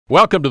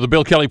Welcome to the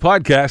Bill Kelly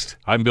Podcast.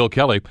 I'm Bill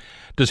Kelly.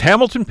 Does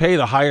Hamilton pay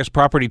the highest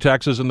property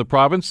taxes in the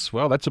province?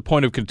 Well, that's a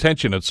point of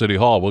contention at City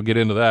Hall. We'll get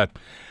into that.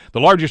 The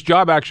largest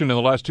job action in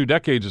the last 2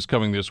 decades is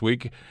coming this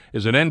week.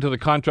 Is an end to the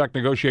contract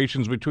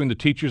negotiations between the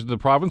teachers in the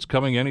province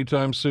coming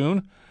anytime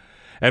soon?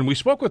 And we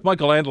spoke with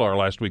Michael Andlauer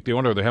last week, the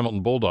owner of the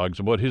Hamilton Bulldogs,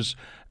 about his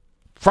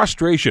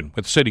frustration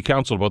with City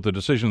Council about the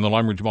decision in the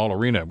Lime Ridge Mall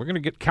Arena. We're going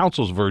to get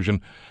Council's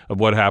version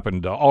of what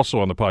happened also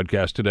on the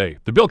podcast today.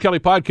 The Bill Kelly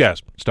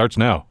Podcast starts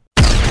now.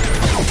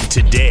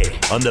 Today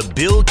on The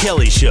Bill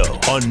Kelly Show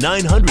on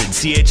 900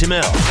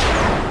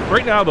 CHML.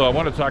 Right now, though, I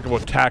want to talk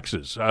about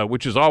taxes,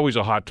 which is always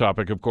a hot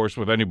topic, of course,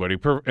 with anybody,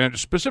 and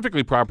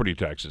specifically property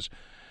taxes,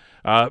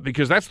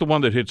 because that's the one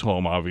that hits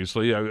home,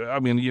 obviously.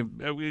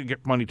 We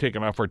get money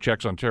taken off our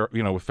checks on,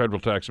 with federal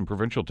tax and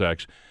provincial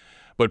tax,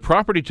 but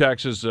property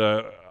taxes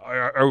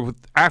are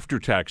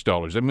after-tax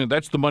dollars. I mean,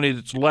 that's the money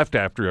that's left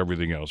after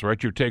everything else,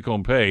 right? Your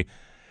take-home pay.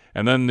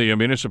 And then the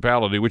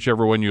municipality,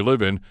 whichever one you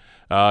live in,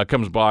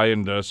 comes by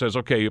and says,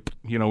 okay,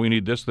 we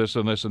need this, this,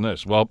 and this, and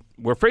this. Well,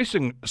 we're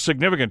facing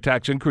significant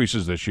tax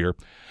increases this year,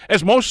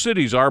 as most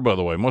cities are, by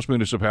the way. Most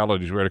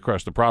municipalities right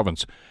across the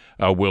province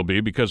will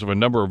be because of a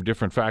number of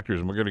different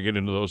factors, and we're going to get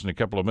into those in a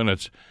couple of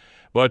minutes.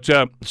 But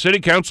city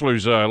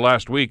councillors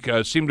last week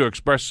seemed to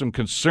express some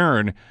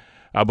concern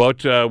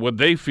about what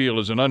they feel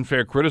is an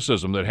unfair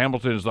criticism that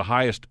Hamilton is the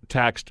highest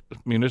taxed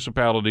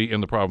municipality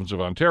in the province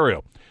of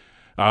Ontario.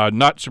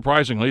 Not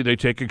surprisingly, they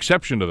take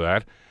exception to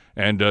that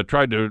and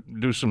tried to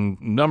do some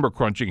number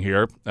crunching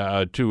here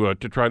to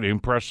try to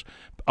impress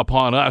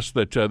upon us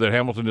that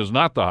Hamilton is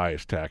not the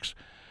highest tax.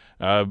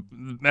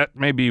 That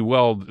may be,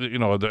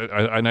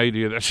 an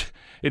idea that's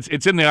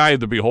it's in the eye of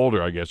the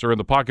beholder, I guess, or in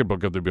the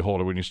pocketbook of the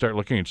beholder when you start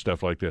looking at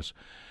stuff like this.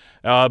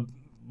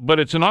 But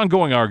it's an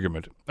ongoing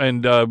argument,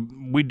 and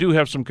we do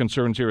have some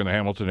concerns here in the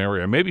Hamilton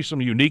area, maybe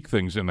some unique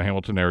things in the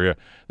Hamilton area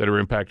that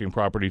are impacting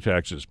property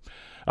taxes.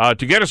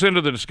 To get us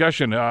into the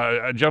discussion,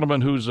 a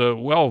gentleman who's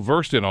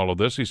well-versed in all of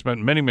this. He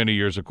spent many, many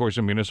years, of course,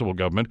 in municipal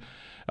government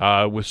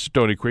with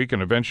Stony Creek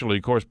and eventually,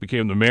 of course,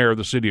 became the mayor of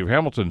the city of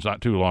Hamilton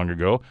not too long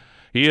ago.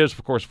 He is,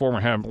 of course,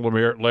 former Hamilton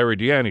Mayor Larry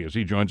DiIanni, as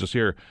he joins us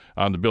here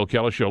on the Bill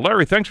Kelly Show.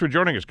 Larry, thanks for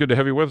joining us. Good to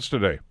have you with us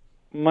today.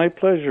 My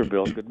pleasure,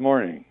 Bill. Good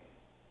morning.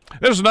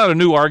 This is not a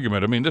new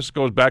argument. I mean, this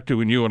goes back to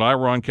when you and I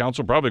were on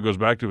council, probably goes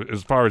back to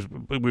as far as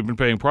we've been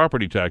paying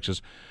property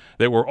taxes.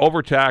 They were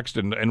overtaxed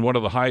and one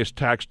of the highest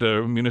taxed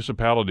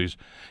municipalities.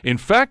 In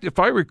fact, if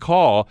I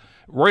recall,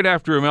 right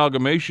after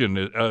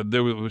amalgamation,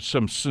 there was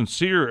some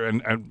sincere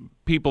and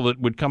people that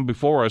would come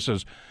before us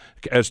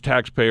as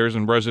taxpayers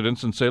and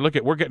residents and say, look,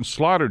 we're getting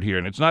slaughtered here,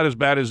 and it's not as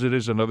bad as it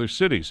is in other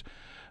cities.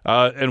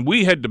 And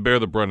we had to bear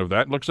the brunt of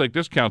that. It looks like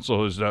this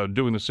council is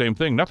doing the same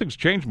thing. Nothing's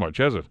changed much,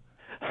 has it?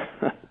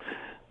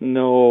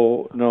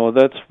 No,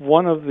 that's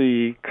one of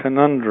the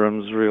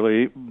conundrums,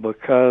 really,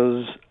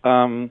 because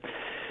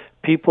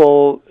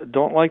people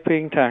don't like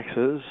paying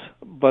taxes,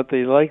 but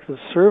they like the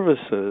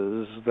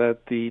services that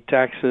the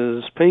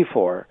taxes pay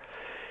for.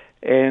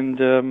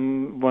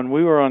 And when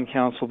we were on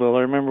council, Bill,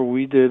 I remember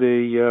we did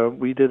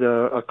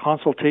a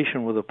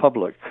consultation with the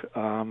public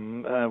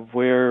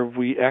where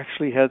we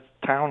actually had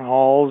town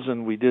halls,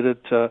 and we did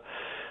it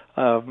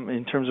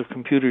in terms of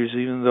computers,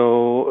 even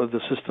though the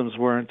systems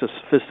weren't as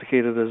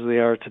sophisticated as they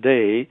are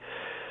today,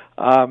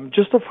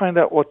 just to find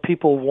out what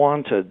people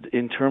wanted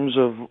in terms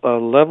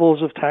of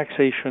levels of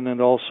taxation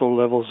and also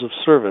levels of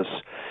service.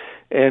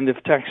 And if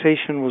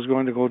taxation was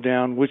going to go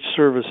down, which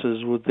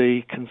services would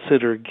they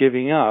consider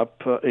giving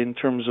up in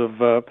terms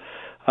of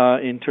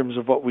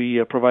what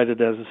we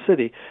provided as a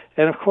city?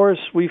 And of course,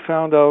 we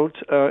found out,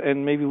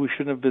 and maybe we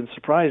shouldn't have been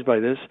surprised by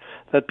this,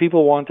 that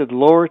people wanted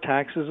lower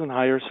taxes and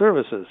higher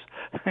services.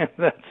 And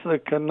that's the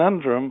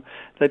conundrum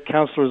that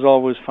councillors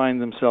always find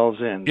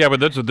themselves in. Yeah, but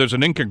there's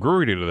an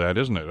incongruity to that,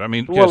 isn't it? I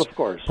mean, well, of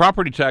course,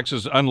 property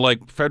taxes,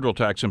 unlike federal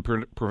tax and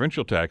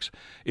provincial tax,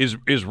 is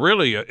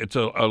really it's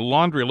a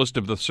laundry list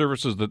of the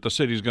services that the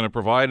city is going to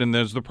provide, and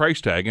there's the price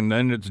tag, and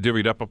then it's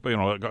divvied up,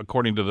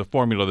 according to the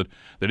formula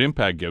that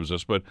Impact gives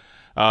us. But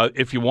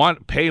if you want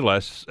to pay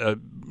less,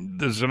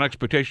 there's an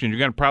expectation you're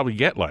going to probably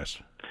get less.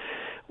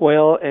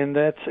 Well, and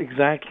that's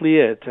exactly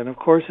it. And of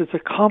course, it's a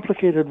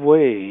complicated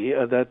way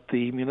that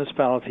the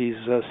municipalities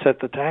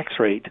set the tax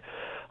rate,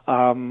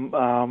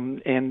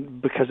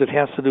 and because it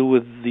has to do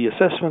with the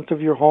assessment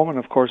of your home, and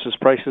of course, as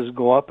prices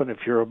go up, and if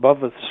you're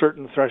above a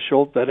certain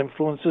threshold, that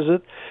influences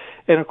it.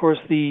 And of course,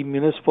 the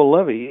municipal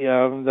levy,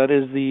 that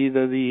is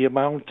the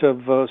amount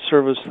of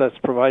service that's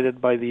provided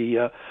by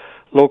the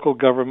local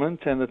government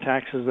and the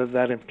taxes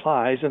that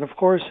implies. And of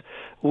course,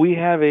 we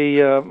have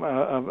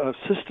a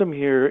system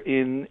here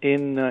in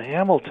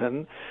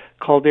Hamilton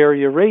called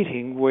area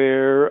rating,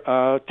 where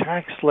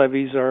tax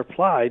levies are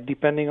applied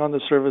depending on the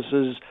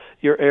services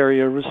your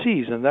area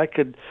receives. And that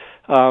could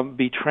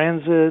be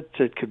transit,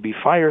 it could be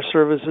fire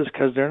services,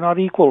 because they're not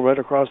equal right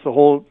across the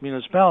whole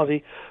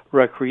municipality.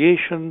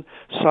 Recreation,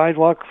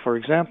 sidewalk, for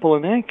example,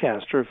 in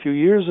Ancaster a few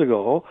years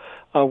ago,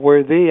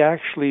 where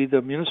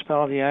the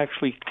municipality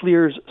actually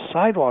clears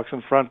sidewalks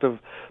in front of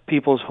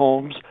people's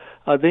homes.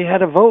 they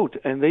had a vote,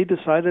 and they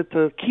decided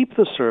to keep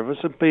the service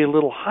and pay a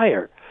little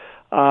higher.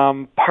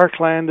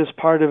 Parkland is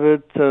part of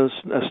it.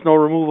 Snow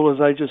removal,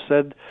 as I just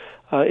said,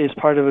 is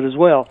part of it as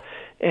well.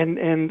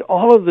 And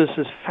all of this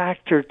is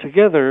factored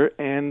together,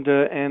 and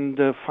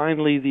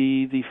finally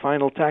the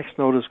final tax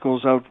notice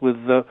goes out with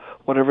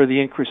whatever the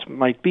increase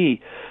might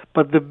be.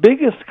 But the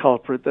biggest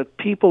culprit that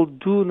people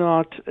do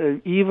not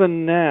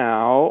even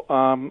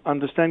now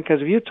understand,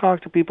 because if you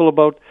talk to people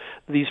about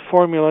these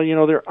formula,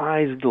 their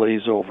eyes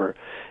glaze over.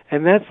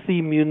 And that's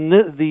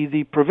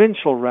the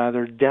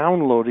provincial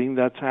downloading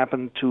that's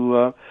happened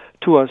to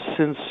us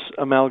since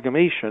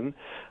amalgamation,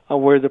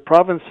 where the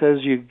province says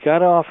you got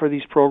to offer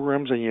these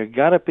programs and you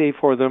got to pay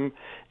for them,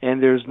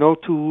 and there's no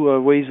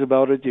two ways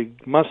about it. You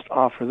must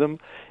offer them,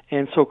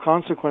 and so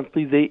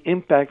consequently they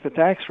impact the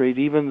tax rate,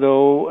 even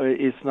though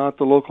it's not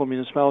the local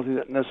municipality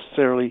that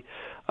necessarily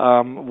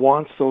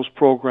wants those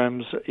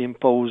programs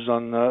imposed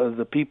on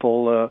the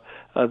people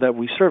that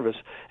we service.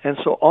 And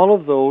so all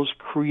of those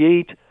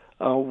create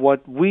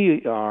what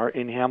we are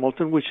in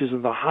Hamilton, which is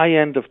in the high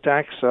end of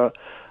tax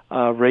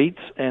rates,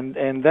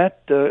 and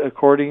that,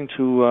 according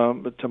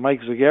to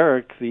Mike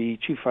Zagaric, the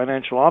chief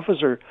financial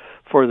officer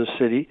for the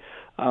city,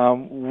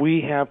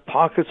 we have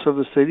pockets of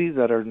the city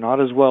that are not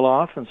as well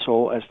off, and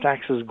so as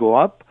taxes go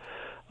up,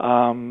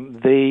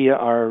 they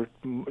are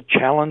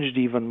challenged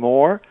even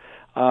more,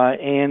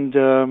 and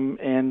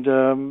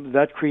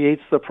that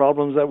creates the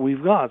problems that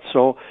we've got.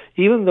 So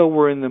even though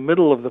we're in the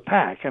middle of the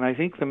pack, and I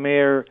think the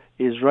mayor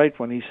is right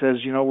when he says,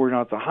 we're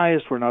not the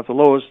highest, we're not the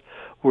lowest,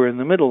 we're in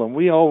the middle, and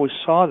we always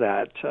saw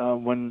that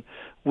when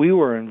we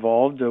were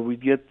involved.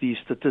 We'd get these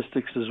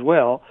statistics as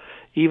well.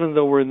 Even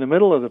though we're in the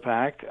middle of the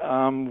pack,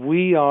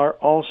 we are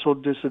also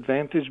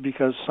disadvantaged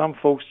because some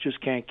folks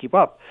just can't keep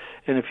up.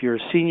 And if you're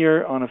a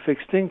senior on a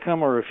fixed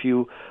income, or if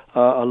you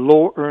a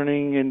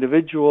low-earning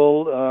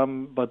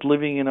individual but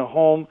living in a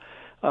home,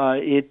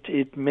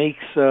 it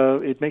makes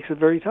it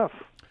very tough.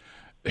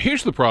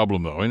 Here's the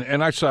problem, though,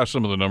 and I saw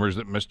some of the numbers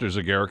that Mr.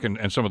 Zagaric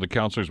and some of the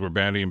councillors were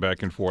bandying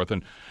back and forth,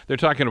 and they're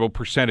talking about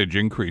percentage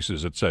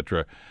increases, et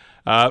cetera.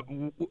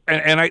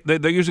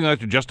 They're using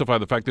that to justify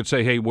the fact that,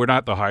 say, hey, we're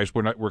not the highest,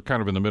 we're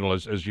kind of in the middle,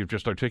 as you've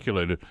just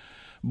articulated.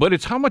 But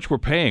it's how much we're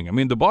paying. I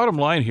mean, the bottom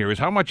line here is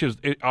how much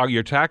are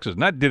your taxes?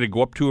 Not did it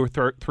go up 2 or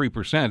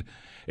 3%.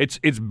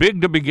 It's big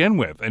to begin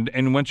with,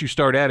 and once you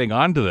start adding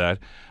on to that,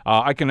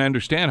 I can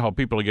understand how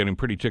people are getting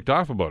pretty ticked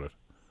off about it.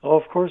 Oh,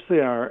 of course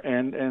they are,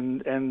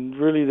 and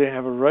really they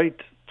have a right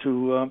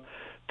to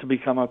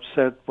become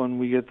upset when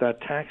we get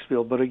that tax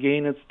bill. But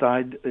again, it's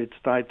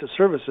tied to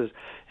services,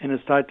 and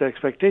it's tied to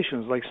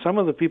expectations. Like some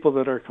of the people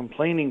that are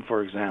complaining,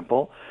 for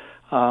example,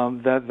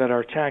 that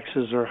our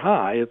taxes are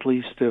high. At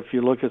least if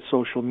you look at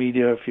social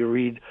media, if you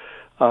read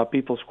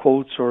people's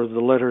quotes or the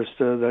letters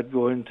that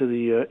go into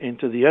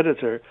the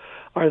editor,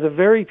 are the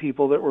very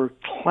people that were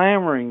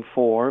clamoring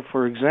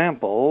for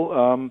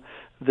example,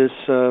 this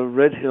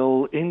Red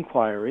Hill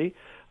inquiry,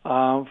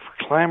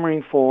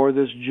 clamoring for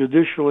this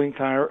judicial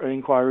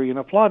inquiry and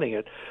applauding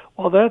it.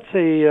 Well, that's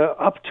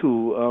up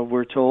to,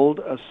 we're told,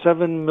 a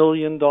 $7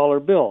 million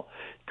bill.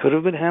 Could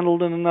have been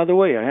handled in another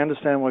way. I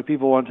understand why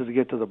people wanted to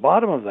get to the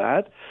bottom of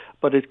that,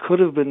 but it could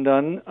have been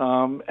done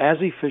as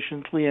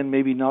efficiently and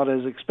maybe not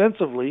as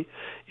expensively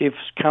if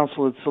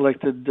council had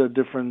selected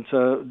different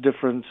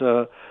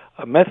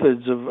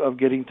methods of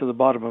getting to the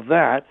bottom of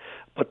that.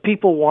 But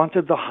people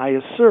wanted the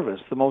highest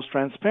service, the most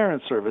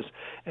transparent service,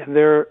 and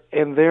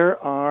there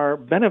are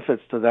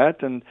benefits to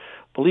that. And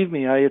believe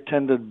me, I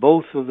attended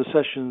both of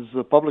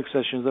the public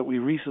sessions that we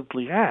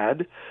recently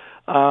had,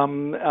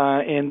 and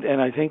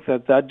I think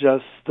that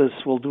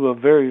justice will do a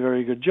very,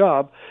 very good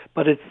job.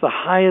 But it's the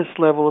highest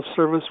level of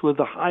service with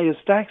the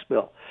highest tax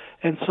bill,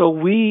 and so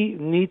we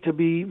need to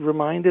be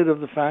reminded of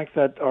the fact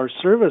that our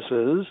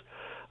services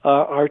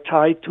are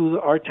tied to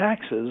our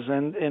taxes,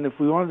 and if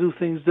we want to do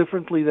things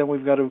differently, then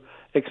we've got to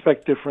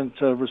expect different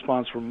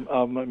response from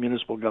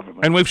municipal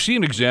government. And we've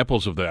seen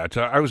examples of that.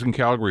 I was in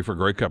Calgary for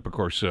Grey Cup, of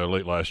course,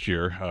 late last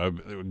year.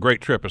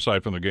 Great trip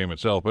aside from the game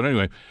itself. But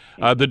anyway,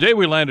 the day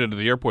we landed at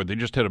the airport, they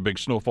just had a big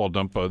snowfall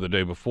dump the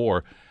day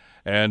before.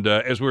 And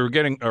as we were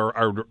getting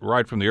our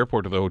ride from the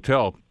airport to the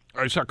hotel,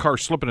 I saw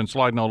cars slipping and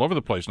sliding all over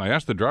the place. And I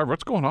asked the driver,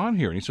 what's going on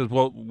here? And he says,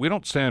 well, we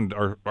don't sand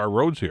our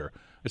roads here.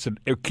 I said,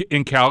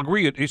 in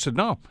Calgary? He said,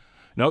 no,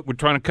 we're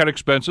trying to cut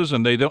expenses,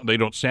 and they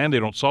don't sand, they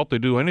don't salt, they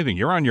do anything.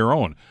 You're on your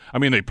own. I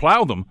mean, they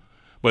plow them,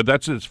 but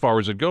that's as far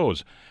as it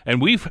goes. And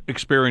we've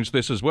experienced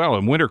this as well.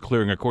 And winter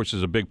clearing, of course,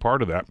 is a big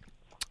part of that.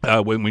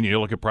 When you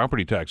look at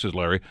property taxes,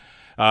 Larry,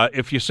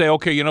 if you say,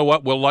 okay, you know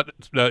what, we'll let,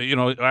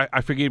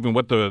 I forget even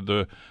what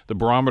the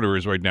barometer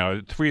is right now,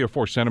 3 or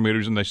 4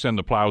 centimeters, and they send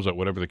the plows out,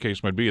 whatever the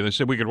case might be. And they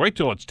say, we could wait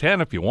till it's 10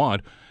 if you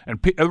want. And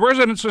the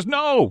resident says,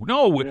 no,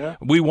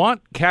 we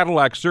want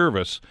Cadillac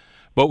service,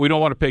 but we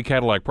don't want to pay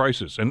Cadillac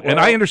prices. And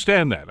I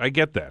understand that. I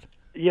get that.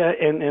 Yeah,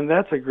 and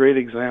that's a great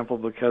example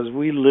because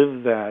we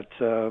lived that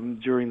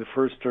during the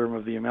first term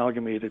of the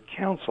amalgamated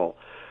council,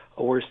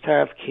 where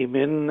staff came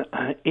in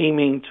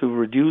aiming to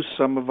reduce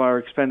some of our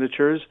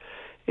expenditures,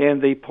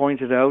 and they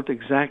pointed out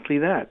exactly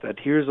that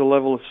here's a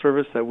level of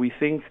service that we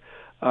think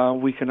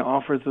we can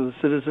offer to the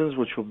citizens,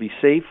 which will be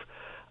safe.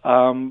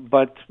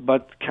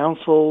 But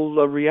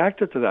council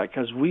reacted to that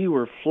because we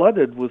were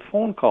flooded with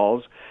phone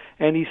calls,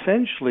 and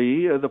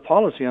essentially the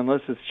policy,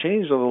 unless it's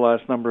changed over the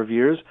last number of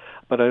years,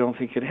 but I don't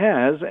think it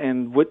has,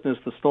 and witness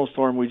the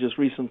snowstorm we just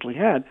recently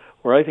had,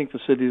 where I think the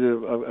city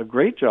did a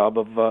great job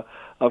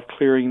of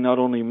clearing not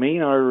only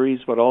main arteries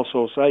but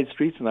also side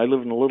streets. And I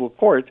live in a little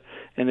port,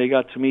 and they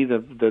got to me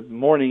the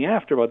morning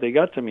after, but they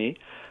got to me.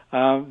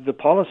 The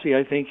policy,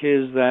 I think,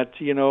 is that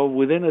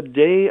within a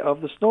day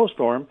of the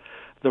snowstorm,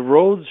 the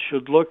roads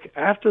should look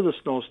after the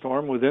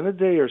snowstorm within a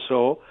day or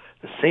so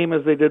the same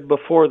as they did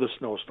before the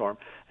snowstorm.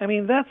 I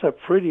mean, that's a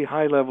pretty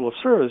high level of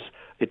service.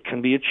 It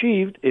can be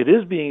achieved. It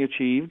is being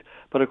achieved.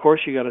 But, of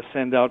course, you got to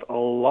send out a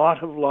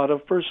lot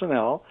of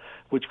personnel,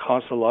 which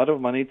costs a lot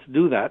of money to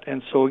do that.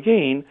 And so,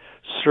 again,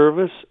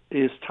 service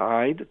is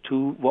tied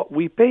to what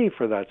we pay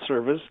for that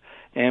service,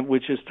 and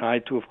which is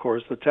tied to, of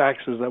course, the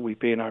taxes that we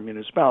pay in our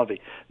municipality.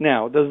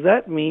 Now, does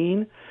that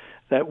mean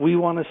that we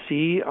want to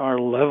see our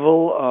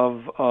level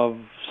of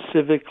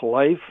civic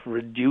life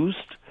reduced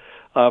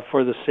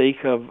for the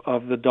sake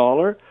of the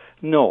dollar?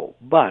 No.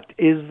 But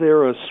is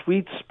there a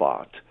sweet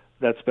spot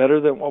that's better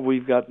than what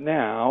we've got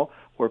now,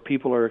 where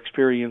people are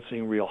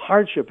experiencing real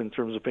hardship in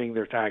terms of paying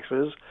their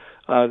taxes,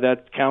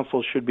 that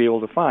council should be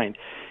able to find?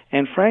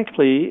 And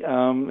frankly,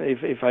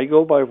 if I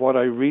go by what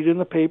I read in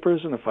the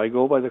papers, and if I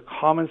go by the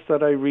comments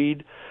that I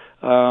read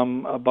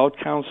about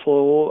council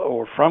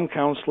or from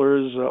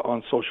councillors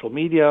on social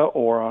media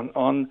or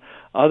on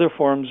other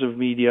forms of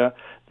media,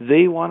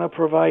 they want to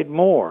provide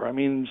more. I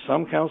mean,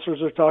 some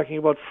councillors are talking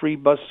about free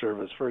bus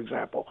service, for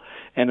example,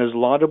 and as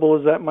laudable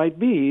as that might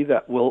be,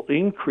 that will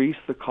increase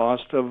the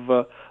cost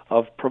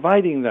of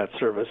providing that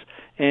service.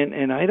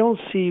 And I don't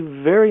see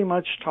very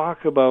much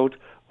talk about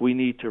we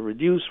need to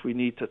reduce, we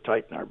need to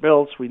tighten our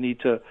belts, we need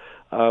to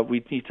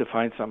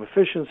find some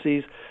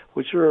efficiencies,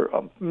 which are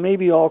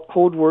maybe all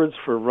code words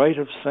for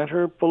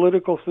right-of-center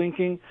political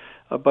thinking,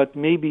 but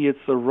maybe it's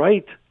the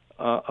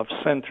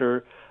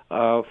right-of-center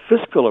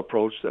fiscal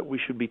approach that we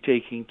should be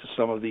taking to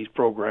some of these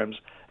programs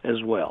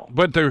as well.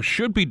 But there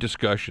should be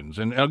discussions,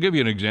 and I'll give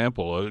you an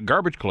example.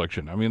 Garbage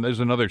collection. I mean, there's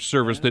another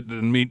service that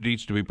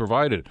needs to be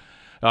provided.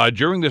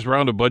 During this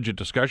round of budget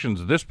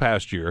discussions this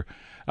past year,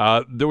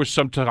 there was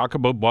some talk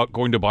about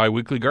going to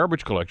bi-weekly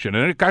garbage collection,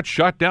 and it got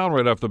shot down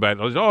right off the bat.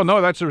 Oh,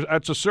 no, that's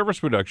a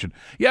service reduction.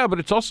 Yeah, but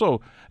it's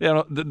also,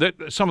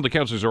 some of the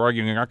councillors are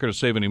arguing aren't going to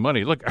save any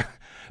money. Look,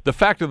 the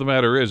fact of the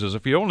matter is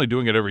if you're only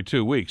doing it every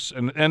 2 weeks,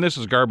 and this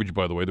is garbage,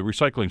 by the way, the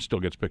recycling still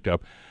gets picked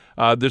up,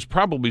 there's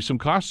probably some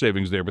cost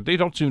savings there, but they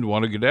don't seem to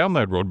want to get down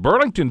that road.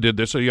 Burlington did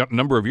this a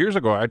number of years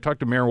ago. I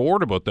talked to Mayor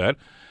Ward about that,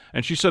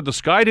 and she said the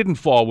sky didn't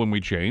fall when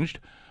we changed.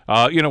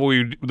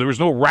 There was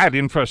no rat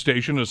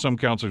infestation, as some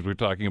councillors were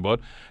talking about.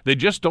 They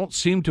just don't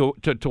seem to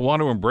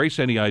want to embrace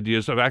any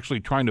ideas of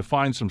actually trying to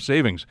find some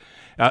savings.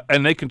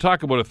 And they can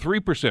talk about a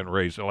 3%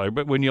 raise,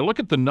 but when you look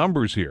at the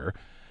numbers here,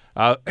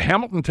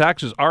 Hamilton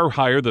taxes are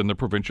higher than the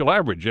provincial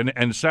average,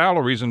 and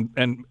salaries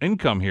and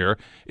income here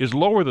is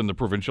lower than the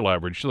provincial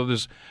average. So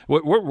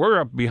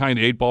we're up behind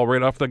the eight ball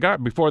right off the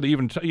bat before they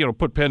even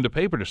put pen to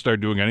paper to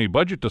start doing any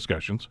budget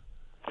discussions.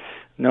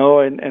 No,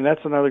 and that's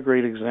another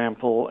great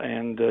example.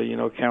 And,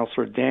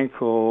 Councillor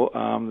Danko,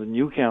 the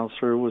new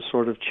councillor, was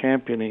sort of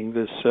championing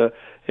this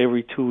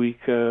every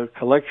 2-week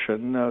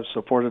collection,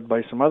 supported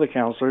by some other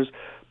councillors,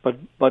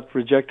 but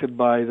rejected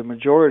by the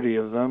majority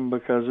of them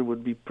because it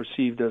would be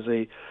perceived as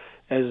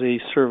a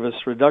service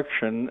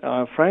reduction.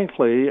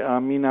 Frankly, I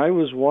mean, I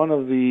was one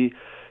of the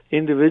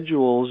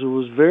individuals who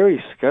was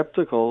very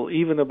skeptical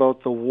even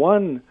about the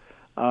one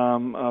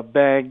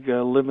bag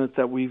limit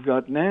that we've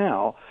got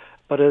now.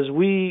 But as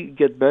we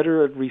get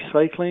better at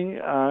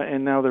recycling,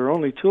 and now there are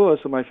only 2 of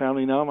us in my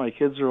family now, my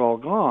kids are all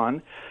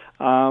gone,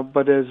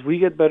 but as we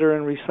get better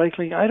in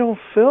recycling, I don't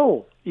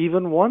fill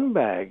even one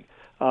bag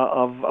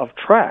of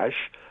trash.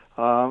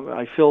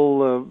 I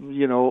fill,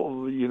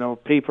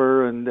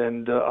 paper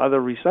and other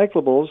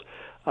recyclables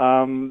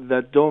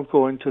that don't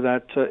go into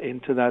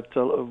that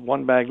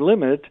one bag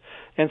limit,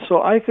 and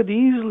so I could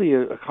easily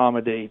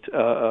accommodate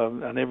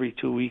an every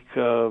 2-week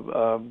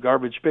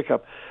garbage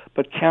pickup.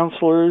 But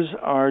councillors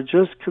are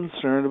just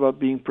concerned about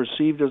being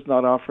perceived as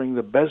not offering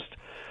the best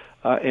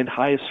and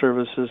highest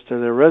services to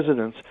their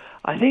residents.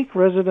 I think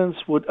residents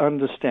would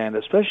understand,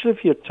 especially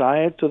if you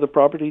tie it to the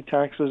property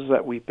taxes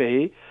that we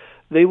pay.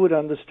 They would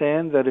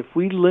understand that if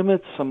we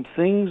limit some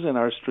things and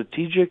are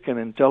strategic and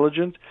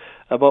intelligent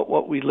about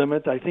what we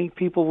limit, I think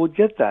people would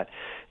get that.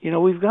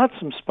 We've got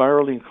some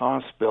spiraling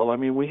costs, Bill. I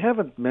mean, we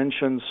haven't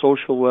mentioned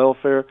social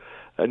welfare,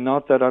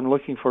 not that I'm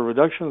looking for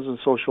reductions in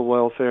social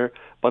welfare,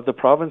 but the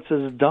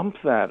provinces dump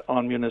that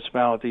on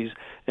municipalities.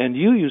 And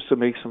you used to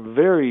make some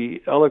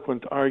very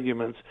eloquent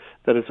arguments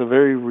that it's a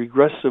very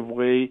regressive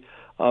way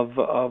of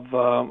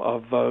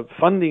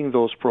funding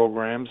those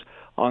programs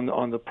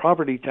on the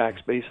property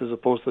tax base as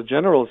opposed to the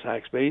general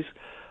tax base.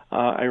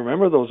 I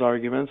remember those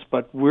arguments,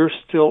 but we're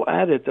still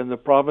at it, and the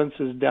province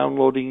is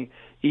downloading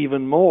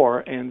even more,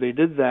 and they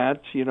did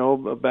that,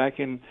 back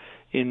in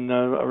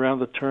around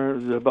the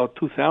turn about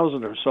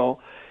 2000 or so,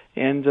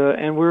 and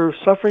we're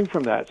suffering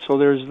from that. So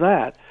there's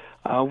that.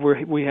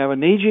 We have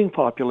an aging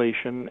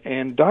population,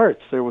 and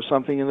darts. There was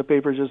something in the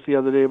paper just the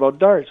other day about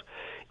darts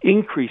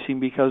increasing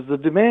because the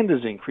demand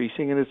is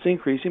increasing, and it's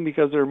increasing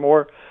because there are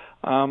more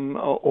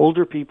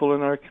older people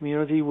in our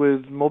community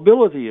with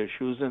mobility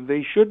issues, and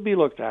they should be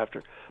looked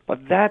after.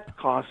 But that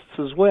costs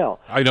as well.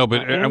 I know,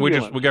 but and we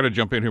got to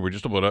jump in here. We're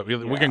just about up.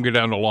 We can go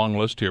down a long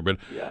list here, but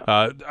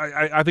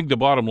I think the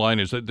bottom line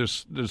is that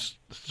there's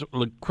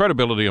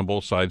credibility on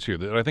both sides here.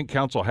 That I think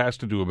council has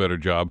to do a better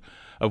job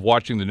of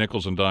watching the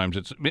nickels and dimes.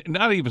 It's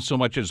not even so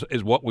much as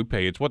what we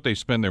pay; it's what they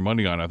spend their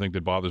money on. I think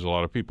that bothers a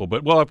lot of people.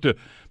 But we'll have to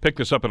pick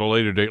this up at a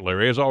later date,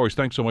 Larry. As always,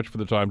 thanks so much for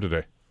the time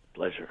today.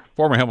 Pleasure.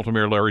 Former Hamilton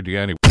Mayor Larry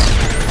DiIanni.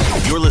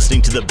 You're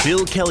listening to the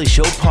Bill Kelly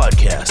Show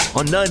podcast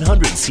on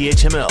 900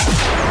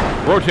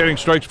 CHML. Rotating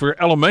strikes for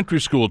elementary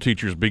school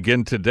teachers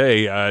begin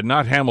today.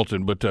 Not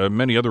Hamilton, but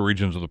many other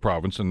regions of the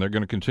province, and they're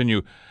going to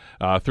continue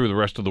through the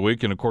rest of the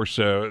week. And of course,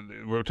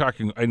 we're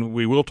talking, and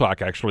we will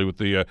talk actually with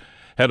the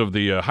head of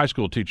the high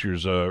school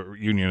teachers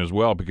union as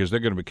well, because they're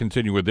going to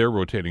continue with their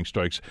rotating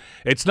strikes.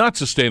 It's not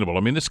sustainable.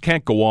 I mean, this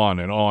can't go on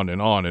and on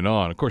and on and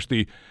on. Of course,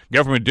 the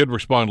government did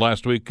respond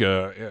last week.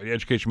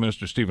 Education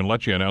Minister Stephen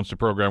Lecce announced a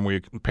program where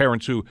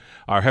parents who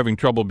are having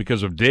trouble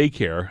because of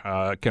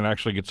daycare can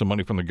actually get some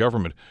money from the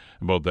government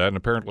about that, and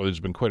apparently there's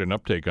been quite an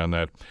uptake on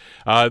that.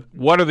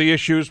 What are the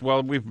issues?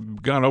 Well,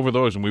 we've gone over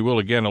those, and we will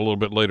again a little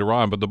bit later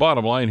on, but the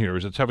bottom line here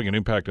is it's having an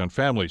impact on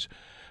families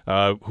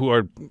who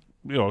are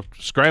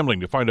scrambling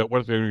to find out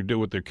what they're going to do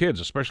with their kids,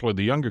 especially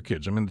the younger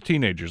kids. I mean, the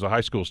teenagers, the high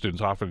school students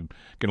often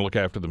can look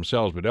after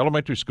themselves, but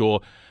elementary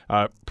school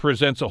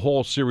presents a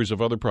whole series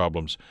of other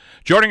problems.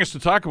 Joining us to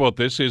talk about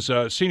this is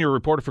senior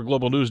reporter for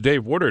Global News,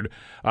 Dave Woodard,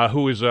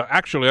 who is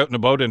actually out and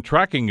about and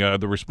tracking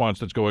the response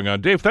that's going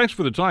on. Dave, thanks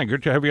for the time.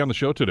 Good to have you on the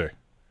show today.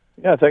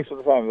 Yeah, thanks for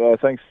the time.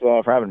 Thanks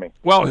for having me.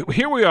 Well,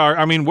 here we are.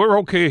 I mean, we're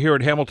okay here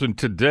at Hamilton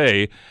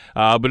today,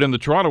 but in the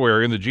Toronto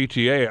area, in the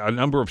GTA, a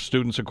number of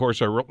students, of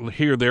course, are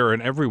here, there,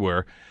 and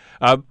everywhere.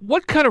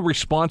 What kind of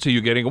response are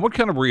you getting, and what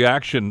kind of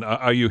reaction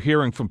are you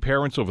hearing from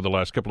parents over the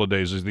last couple of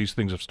days as these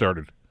things have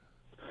started?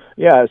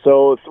 Yeah,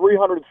 so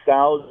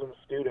 300,000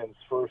 students,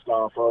 first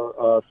off,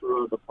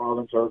 throughout the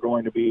province are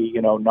going to be,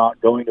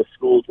 not going to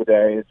school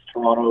today. It's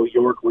Toronto,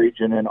 York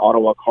Region, and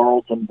Ottawa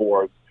Carleton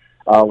boards.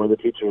 Where the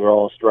teachers are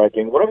all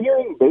striking. What I'm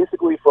hearing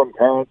basically from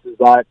parents is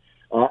that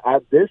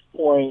at this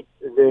point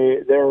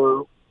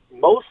they're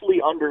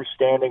mostly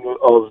understanding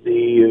of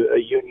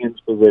the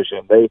union's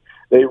position. They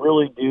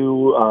really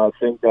do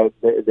think that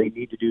they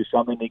need to do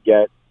something to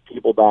get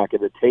people back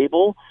at the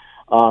table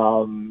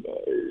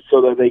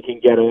so that they can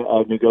get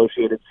a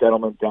negotiated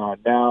settlement done.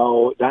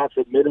 Now, that's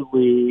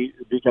admittedly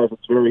because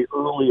it's very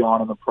early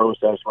on in the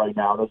process right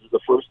now. This is the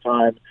first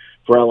time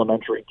for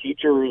elementary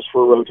teachers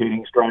for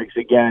rotating strikes.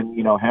 Again,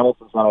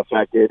 Hamilton's not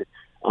affected,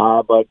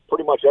 but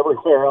pretty much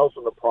everywhere else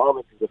in the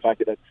province is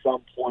affected at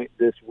some point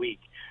this week.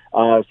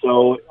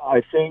 So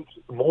I think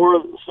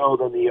more so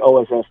than the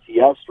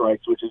OSSTF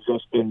strikes, which has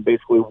just been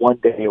basically 1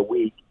 day a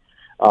week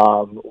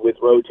with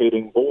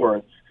rotating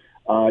boards,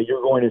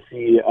 you're going to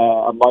see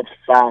a much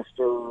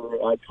faster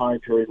time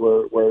period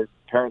where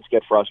parents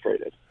get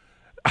frustrated.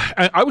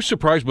 I was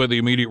surprised by the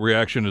immediate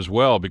reaction as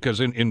well, because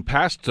in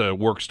past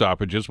work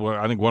stoppages, well,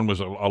 I think one was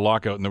a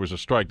lockout and there was a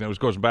strike. That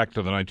goes back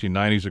to the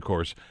 1990s, of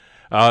course.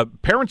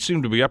 Parents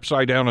seem to be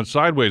upside down and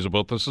sideways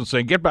about this and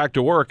saying, get back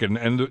to work. And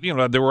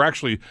there were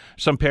actually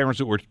some parents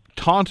that were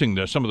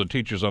taunting some of the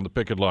teachers on the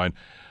picket line.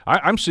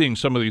 I'm seeing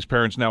some of these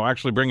parents now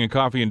actually bringing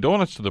coffee and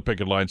donuts to the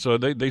picket line. So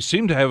they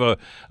seem to have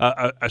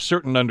a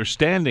certain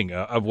understanding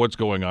of what's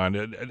going on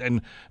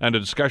and a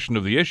discussion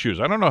of the issues.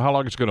 I don't know how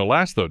long it's going to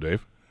last, though,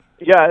 Dave.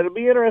 Yeah, it'll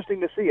be interesting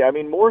to see. I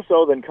mean, more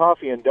so than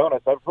coffee and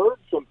donuts, I've heard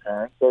some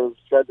parents that have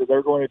said that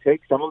they're going to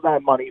take some of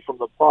that money from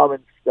the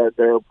province that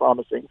they're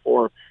promising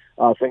for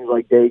things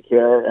like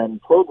daycare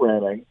and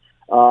programming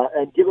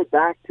and give it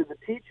back to the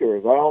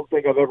teachers. I don't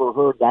think I've ever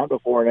heard that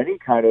before in any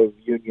kind of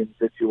union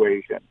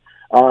situation.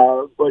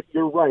 But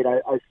you're right.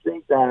 I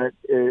think that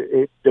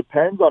it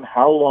depends on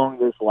how long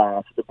this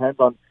lasts. It depends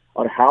on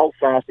how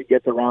fast it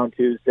gets around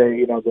to,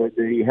 say,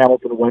 the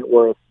Hamilton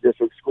Wentworth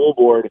District School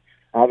Board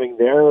having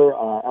their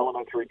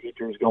elementary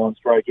teachers go on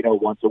strike,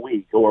 once a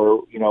week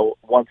or,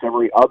 once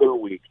every other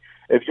week.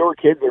 If your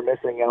kids are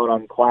missing out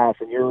on class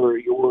and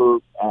you're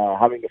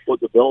having to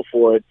foot the bill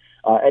for it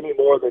any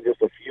more than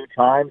just a few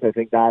times, I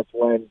think that's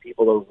when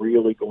people are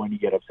really going to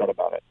get upset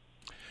about it.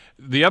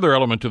 The other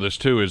element to this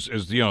too is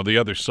the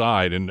other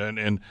side, and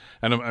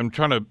I'm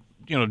trying to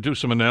do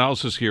some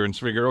analysis here and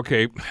figure,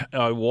 okay,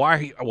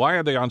 why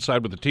are they on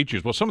side with the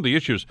teachers? Well, some of the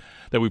issues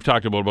that we've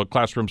talked about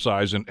classroom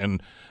size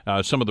and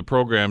some of the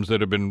programs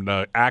that have been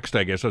axed,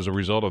 I guess, as a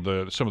result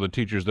of some of the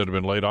teachers that have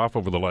been laid off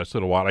over the last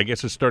little while, I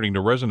guess it's starting to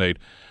resonate.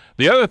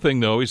 The other thing,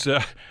 though, is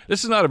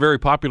this is not a very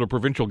popular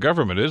provincial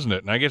government, isn't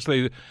it? And I guess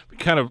they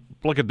kind of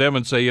look at them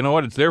and say, you know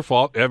what, it's their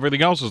fault.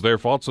 Everything else is their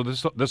fault, so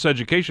this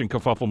education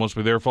kerfuffle must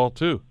be their fault,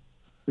 too.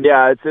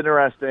 Yeah, it's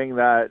interesting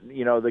that,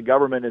 the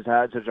government has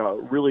had such a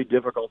really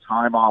difficult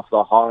time off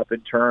the hop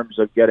in terms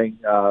of getting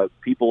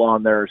people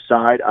on their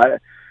side.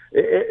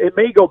 It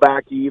may go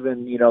back to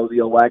even, the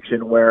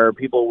election where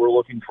people were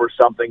looking for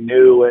something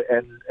new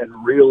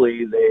and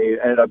really they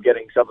ended up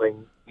getting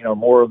something,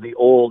 more of the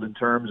old in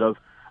terms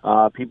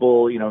of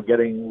people,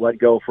 getting let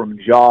go from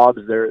jobs.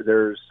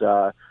 There's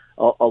a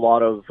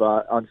lot of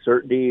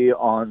uncertainty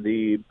on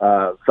the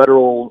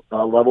federal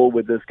level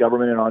with this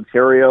government in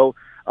Ontario.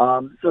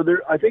 So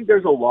I think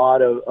there's a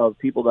lot of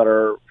people that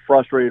are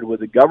frustrated with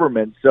the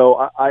government. So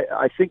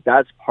I think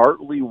that's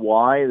partly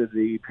why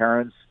the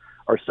parents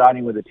are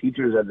siding with the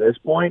teachers at this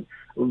point.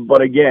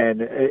 But again,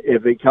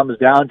 if it comes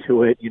down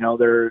to it,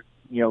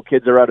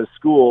 kids are out of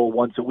school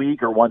once a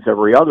week or once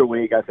every other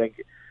week. I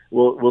think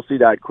we'll see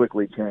that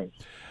quickly change.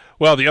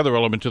 Well, the other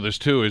element to this,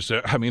 too, is,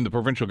 the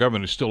provincial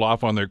government is still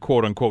off on their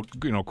quote-unquote,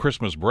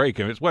 Christmas break.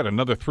 And it's,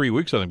 another 3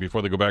 weeks, I think,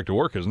 before they go back to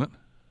work, isn't it?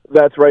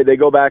 That's right. They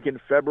go back in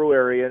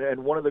February.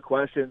 And one of the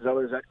questions, I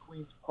was at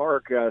Queen's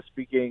Park not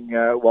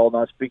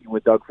speaking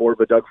with Doug Ford,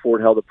 but Doug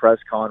Ford held a press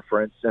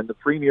conference. And the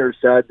Premier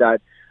said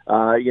that,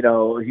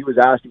 he was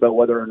asked about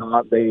whether or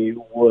not they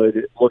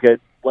would look at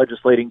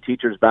legislating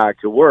teachers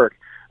back to work,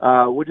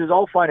 which is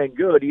all fine and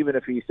good, even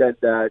if he said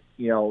that,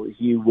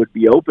 he would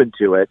be open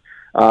to it.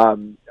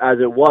 As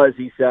it was,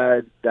 he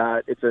said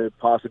that it's a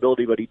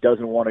possibility, but he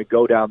doesn't want to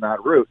go down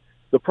that route.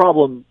 The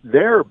problem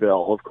there,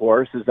 Bill, of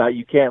course, is that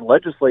you can't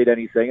legislate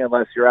anything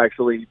unless you're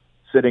actually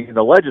sitting in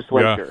the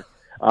legislature.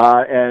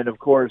 Yeah. And of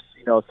course,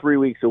 3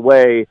 weeks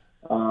away,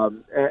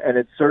 and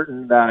it's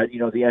certain that,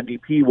 the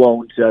NDP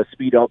won't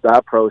speed up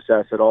that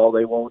process at all.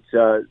 They won't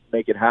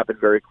make it happen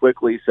very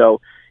quickly. So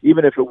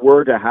even if it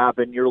were to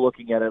happen, you're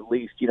looking at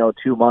least,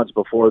 2 months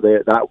before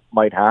that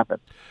might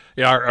happen.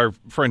 Yeah, our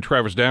friend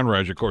Travis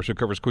Danraj, of course, who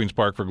covers Queen's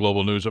Park for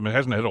Global News,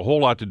 hasn't had a whole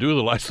lot to do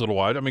the last little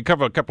while.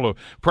 Cover a couple of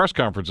press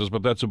conferences,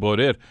 but that's about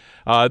it.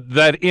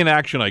 That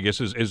inaction, I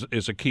guess,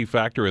 is a key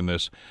factor in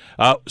this.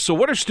 So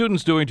what are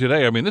students doing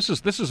today? This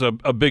is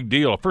a big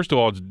deal. First of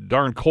all, it's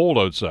darn cold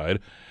outside.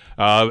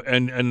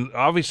 And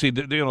obviously,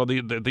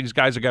 these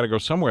guys have got to go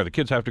somewhere. The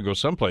kids have to go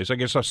someplace. I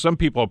guess some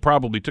people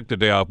probably took the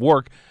day off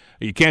work.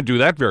 You can't do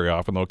that very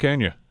often, though,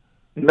 can you?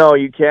 No,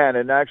 you can.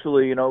 And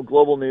actually,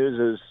 Global News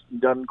has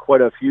done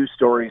quite a few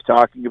stories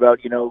talking about,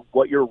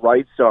 what your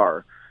rights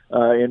are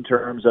in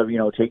terms of,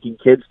 taking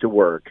kids to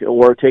work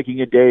or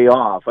taking a day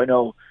off. I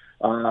know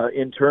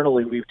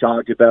internally we've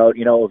talked about,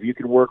 if you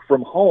can work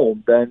from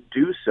home, then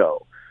do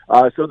so.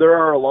 So there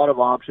are a lot of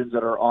options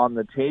that are on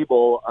the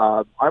table.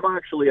 I'm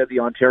actually at the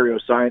Ontario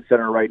Science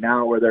Centre right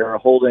now where they're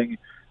holding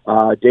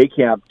day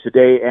camp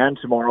today and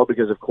tomorrow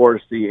because, of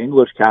course, the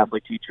English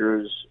Catholic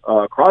teachers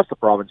across the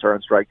province are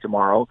on strike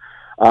tomorrow.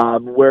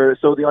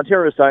 So the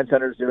Ontario Science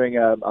Centre is doing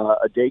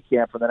a day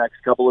camp for the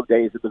next couple of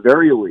days at the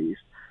very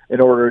least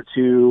in order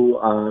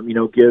to,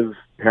 give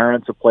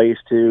parents a place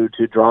to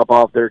drop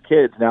off their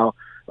kids. Now,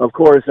 of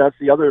course, that's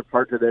the other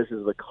part to this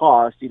is the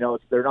cost.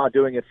 They're not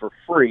doing it for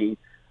free.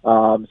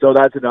 So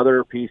that's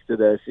another piece to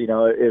this.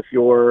 If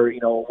you're,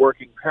 a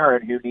working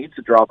parent who needs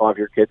to drop off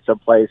your kids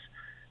someplace,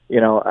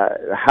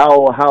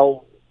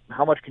 how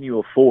much can you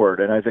afford?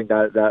 And I think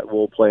that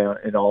will play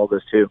in all of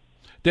this too.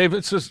 Dave,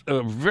 it's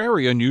a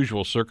very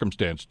unusual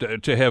circumstance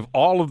to have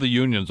all of the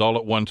unions all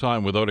at one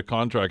time without a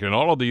contract and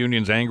all of the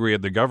unions angry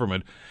at the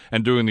government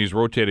and doing these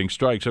rotating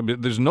strikes.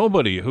 There's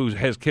nobody who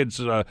has kids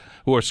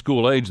who are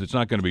school age that's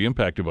not going to be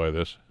impacted by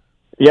this.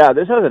 Yeah,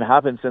 this hasn't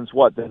happened since,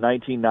 the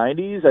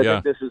 1990s? I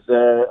think this is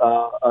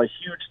a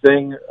huge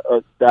thing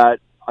that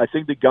I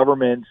think the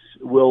government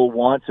will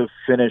want to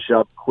finish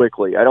up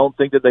quickly. I don't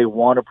think that they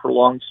want a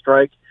prolonged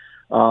strike.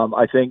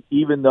 I think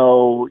even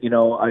though,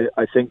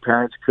 I think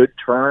parents could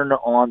turn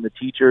on the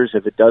teachers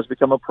if it does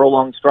become a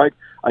prolonged strike,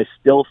 I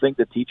still think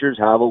the teachers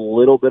have a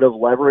little bit of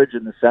leverage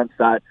in the sense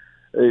that,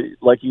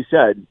 like you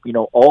said,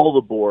 all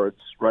the boards,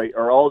 right,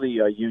 or all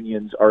the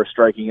unions are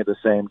striking at the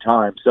same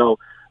time. So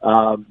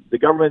the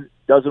government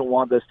doesn't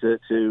want this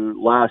to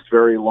last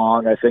very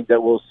long. I think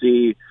that we'll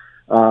see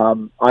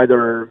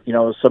either,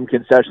 some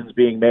concessions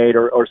being made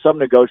or some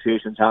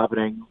negotiations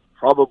happening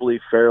probably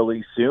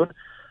fairly soon.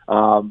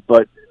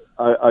 But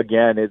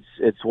again,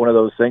 it's one of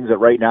those things that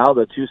right now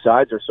the two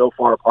sides are so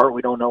far apart,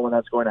 we don't know when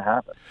that's going to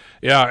happen.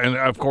 Yeah, and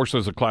of course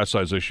there's a class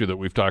size issue that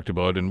we've talked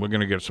about, and we're going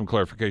to get some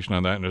clarification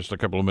on that in just a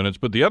couple of minutes.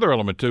 But the other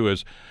element, too,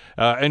 is,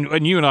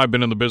 and you and I have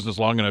been in the business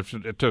long enough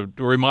to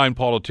remind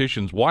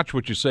politicians, watch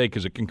what you say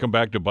because it can come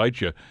back to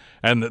bite you.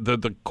 And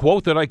the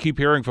quote that I keep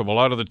hearing from a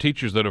lot of the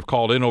teachers that have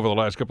called in over the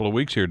last couple of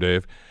weeks here,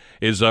 Dave,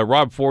 is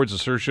Rob Ford's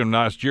assertion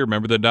last year,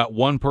 remember, that not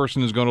one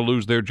person is going to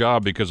lose their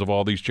job because of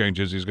all these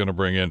changes he's going to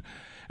bring in.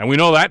 And we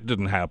know that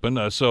didn't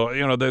happen.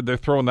 So, they're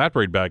throwing that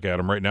right back at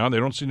him right now, and they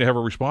don't seem to have a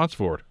response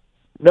for it.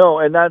 No,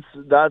 and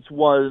that's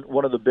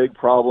one of the big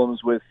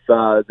problems with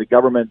the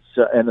government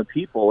and the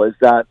people is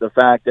that the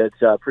fact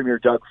that Premier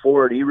Doug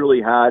Ford, he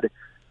really had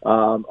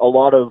a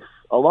lot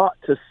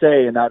to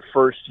say in that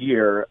first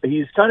year.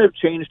 He's kind of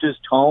changed his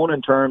tone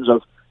in terms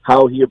of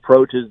how he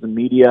approaches the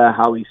media,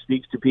 how he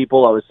speaks to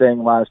people. I was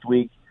saying last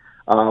week,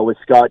 with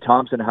Scott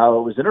Thompson, how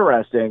it was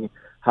interesting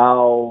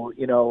how,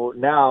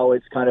 now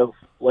it's kind of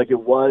like it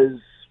was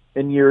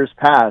in years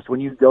past when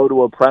you go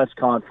to a press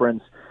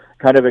conference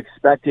kind of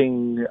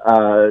expecting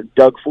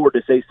Doug Ford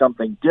to say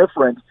something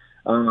different,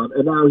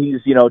 and now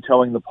he's,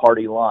 towing the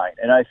party line.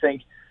 And I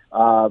think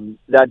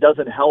that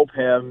doesn't help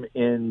him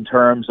in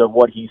terms of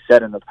what he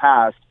said in the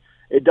past.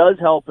 It does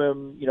help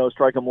him,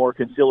 strike a more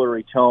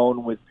conciliatory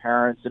tone with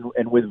parents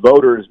and with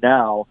voters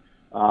now,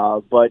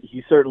 but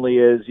he certainly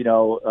is,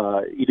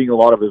 eating a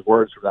lot of his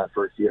words from that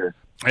first year.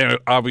 And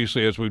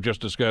obviously, as we've just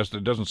discussed,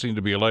 it doesn't seem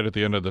to be a light at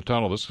the end of the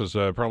tunnel. This is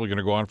probably going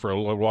to go on for a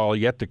little while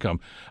yet to come.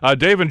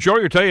 Dave, enjoy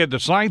your day at the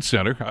Science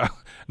Center.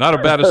 Not a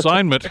bad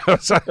assignment.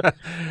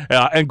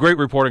 And great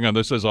reporting on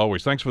this, as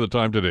always. Thanks for the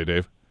time today,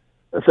 Dave.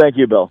 Thank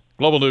you, Bill.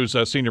 Global News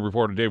senior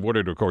reporter Dave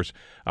Woodard, of course,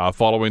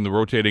 following the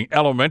rotating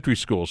elementary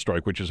school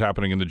strike, which is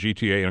happening in the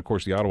GTA and, of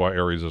course, the Ottawa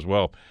areas as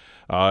well.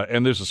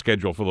 And there's a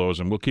schedule for those,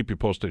 and we'll keep you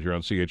posted here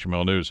on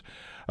CHML News.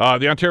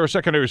 The Ontario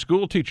Secondary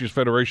School Teachers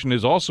Federation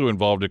is also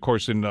involved, of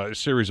course, in a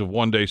series of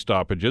one-day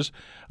stoppages.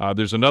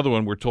 There's another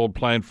one, we're told,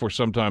 planned for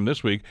sometime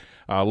this week,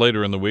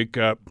 later in the week.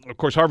 Of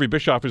course, Harvey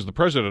Bishoff is the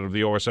president of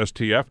the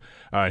OSSTF.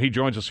 He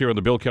joins us here on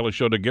the Bill Kelly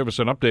Show to give us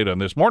an update on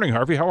this. Morning,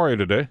 Harvey. How are you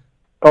today?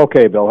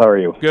 Okay, Bill, how are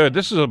you? Good.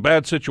 This is a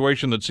bad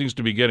situation that seems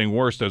to be getting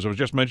worse, as I was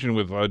just mentioning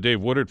with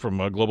Dave Woodard from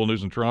Global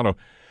News in Toronto.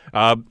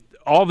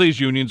 All these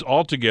unions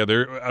all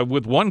together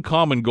with one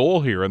common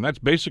goal here, and that's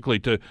basically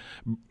to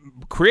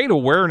create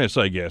awareness,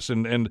 I guess.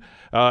 And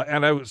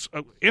I was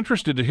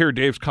interested to hear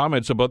Dave's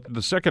comments about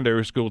the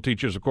secondary school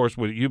teachers. Of course,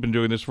 you've been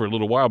doing this for a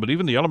little while, but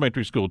even the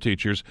elementary school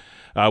teachers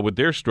with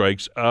their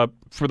strikes,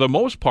 for the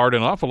most part,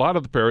 an awful lot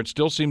of the parents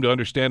still seem to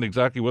understand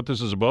exactly what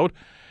this is about.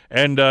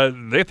 And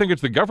they think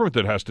it's the government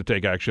that has to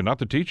take action, not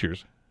the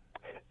teachers.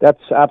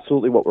 That's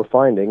absolutely what we're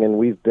finding, and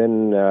we've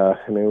been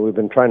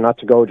trying not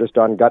to go just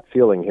on gut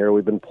feeling here.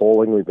 We've been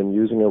polling, we've been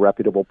using a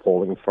reputable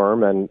polling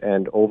firm,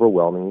 and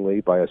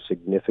overwhelmingly, by a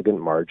significant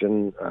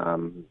margin,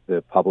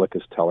 the public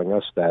is telling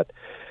us that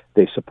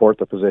they support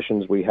the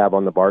positions we have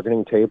on the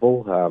bargaining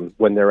table.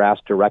 When they're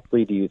asked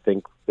directly, do you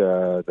think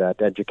that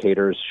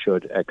educators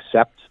should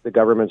accept the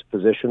government's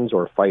positions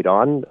or fight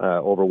on?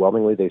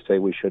 Overwhelmingly, they say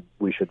we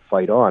should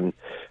fight on.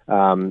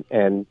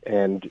 And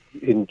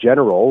in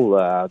general,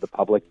 the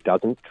public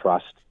doesn't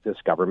trust this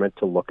government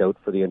to look out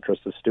for the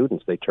interests of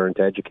students. They turn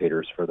to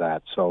educators for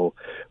that. So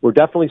we're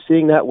definitely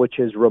seeing that, which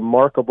is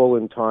remarkable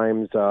in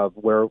times of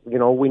where,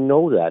 we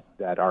know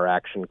that our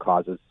action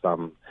causes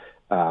some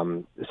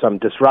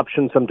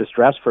disruption, some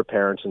distress for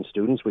parents and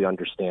students. We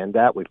understand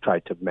that. We've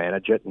tried to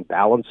manage it and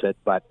balance it,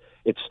 but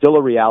it's still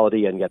a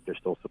reality, and yet they're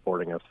still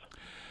supporting us.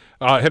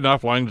 I had an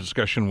offline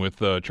discussion with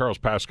Charles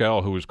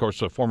Pascal, who is, of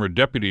course, a former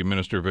Deputy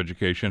Minister of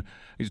Education.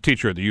 He's a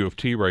teacher at the U of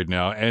T right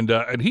now,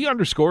 and he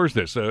underscores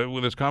this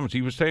with his comments.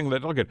 He was saying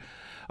that, look at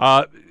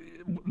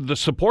the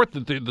support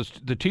that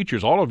the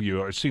teachers, all of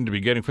you, seem to be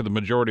getting for the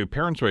majority of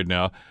parents right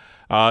now,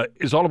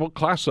 is all about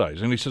class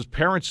size. And he says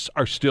parents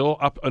are still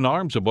up in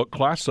arms about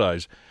class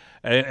size.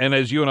 And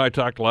as you and I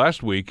talked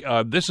last week,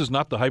 this is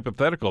not the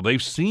hypothetical.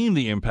 They've seen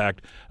the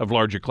impact of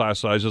larger class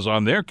sizes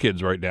on their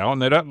kids right now,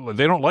 and they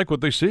don't like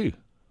what they see.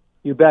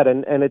 You bet,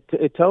 and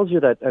it tells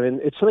you that,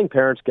 it's something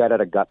parents get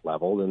at a gut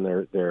level, and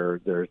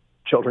their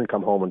children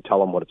come home and tell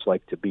them what it's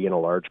like to be in a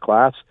large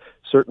class.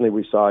 Certainly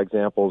we saw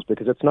examples,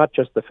 because it's not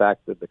just the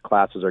fact that the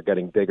classes are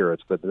getting bigger,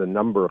 it's that the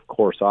number of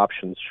course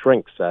options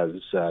shrinks as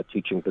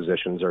teaching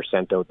positions are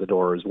sent out the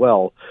door as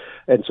well.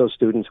 And so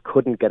students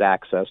couldn't get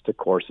access to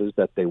courses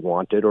that they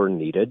wanted or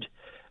needed.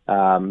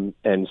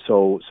 And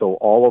so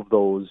all of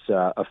those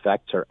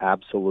effects are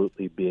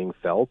absolutely being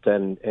felt.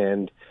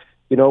 And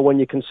when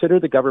you consider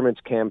the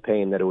government's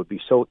campaign that it would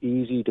be so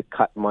easy to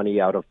cut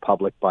money out of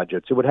public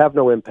budgets, it would have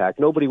no impact.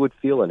 Nobody would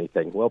feel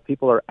anything. Well,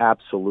 people are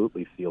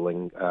absolutely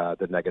feeling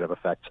the negative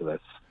effects of this.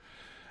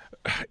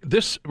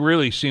 This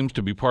really seems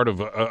to be part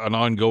of an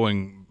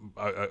ongoing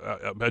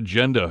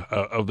agenda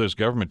of this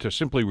government to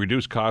simply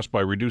reduce costs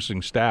by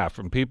reducing staff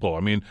and people.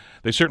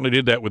 They certainly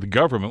did that with the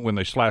government when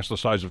they slashed the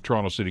size of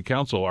Toronto City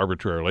Council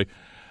arbitrarily,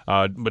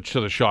 but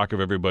to the shock of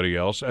everybody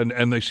else.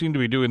 And they seem to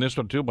be doing this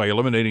one too by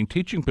eliminating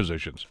teaching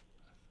positions.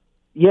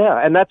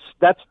 Yeah, and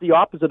that's the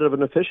opposite of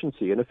an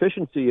efficiency. An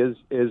efficiency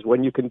is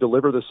when you can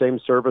deliver the same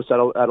service at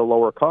a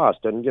lower cost.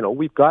 And,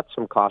 we've got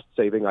some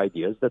cost-saving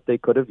ideas that they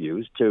could have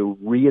used to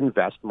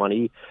reinvest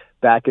money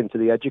back into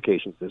the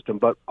education system.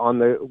 But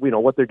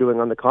what they're doing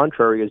on the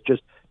contrary is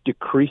just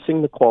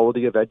decreasing the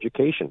quality of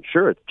education.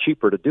 Sure, it's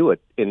cheaper to do it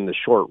in the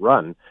short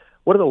run.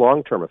 What are the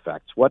long-term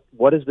effects?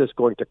 What is this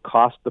going to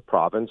cost the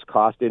province,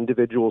 cost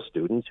individual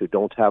students who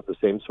don't have the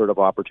same sort of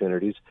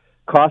opportunities,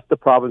 cost the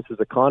province's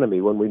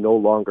economy when we no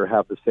longer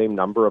have the same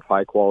number of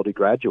high-quality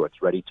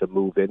graduates ready to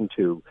move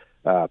into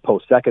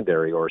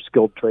post-secondary or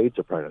skilled trades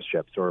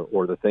apprenticeships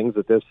or the things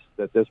that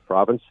this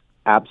province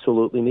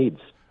absolutely needs?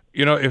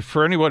 If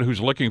for anyone who's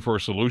looking for a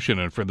solution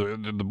and for the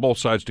both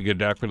sides to get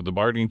back to the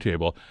bargaining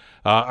table,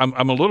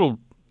 I'm a little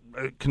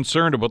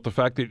concerned about the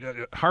fact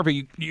that,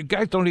 Harvey, you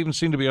guys don't even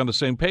seem to be on the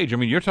same page. I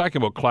mean, you're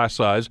talking about class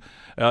size.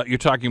 You're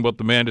talking about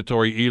the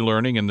mandatory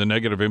e-learning and the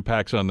negative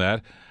impacts on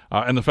that,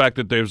 and the fact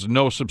that there's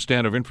no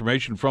substantive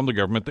information from the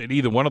government that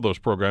either one of those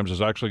programs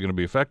is actually going to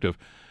be effective.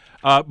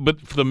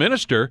 But for the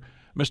minister,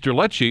 Mr.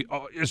 Lecce,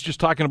 is just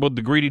talking about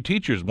the greedy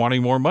teachers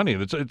wanting more money.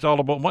 It's all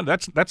about money.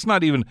 That's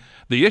not even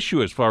the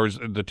issue as far as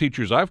the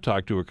teachers I've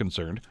talked to are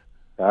concerned.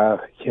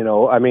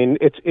 I mean,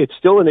 it's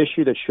still an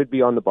issue that should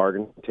be on the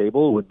bargaining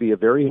table. It would be a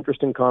very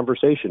interesting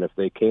conversation if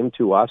they came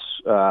to us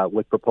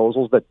with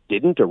proposals that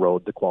didn't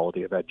erode the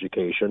quality of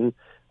education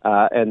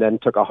and then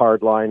took a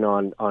hard line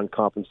on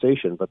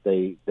compensation. But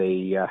they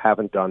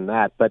haven't done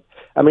that. But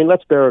I mean,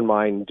 let's bear in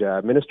mind,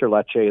 Minister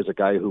Lecce is a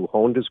guy who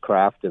honed his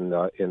craft in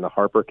the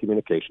Harper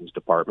Communications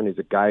Department. He's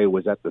a guy who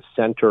was at the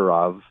center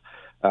of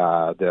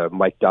the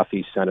Mike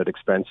Duffy Senate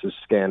expenses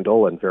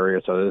scandal and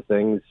various other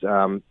things.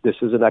 This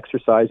is an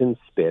exercise in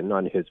spin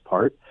on his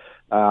part.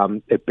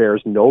 It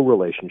bears no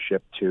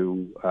relationship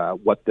to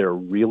what they're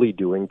really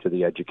doing to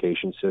the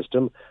education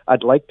system.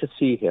 I'd like to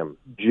see him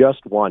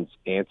just once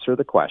answer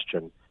the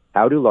question,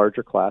 how do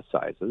larger class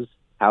sizes,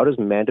 how does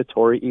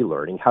mandatory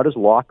e-learning, how does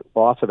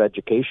loss of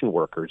education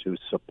workers who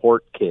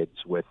support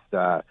kids with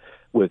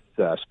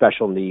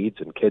special needs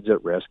and kids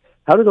at risk,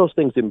 how do those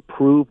things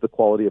improve the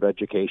quality of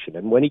education?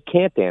 And when he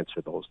can't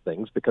answer those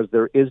things because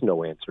there is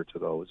no answer to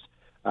those,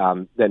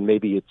 then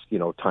maybe it's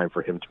time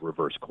for him to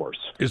reverse course.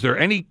 Is there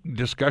any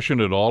discussion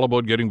at all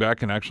about getting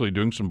back and actually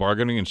doing some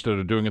bargaining instead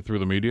of doing it through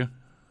the media?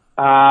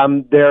 We,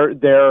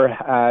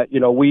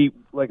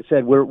 like I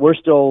said, we're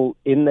still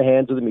in the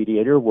hands of the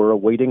mediator. We're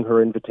awaiting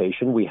her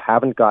invitation. We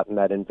haven't gotten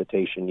that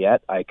invitation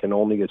yet. I can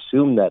only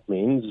assume that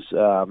means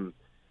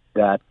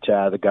that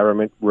the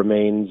government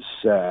remains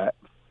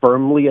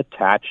firmly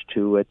attached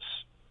to its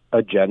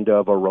agenda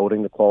of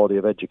eroding the quality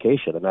of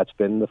education, and that's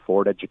been the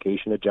Ford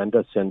education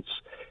agenda since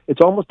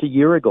it's almost a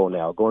year ago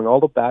now, going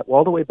all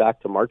the way back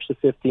to March the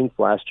 15th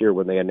last year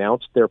when they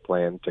announced their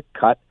plan to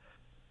cut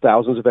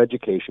thousands of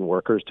education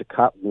workers, to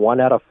cut 1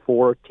 out of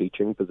 4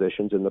 teaching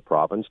positions in the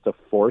province, to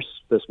force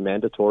this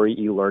mandatory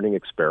e-learning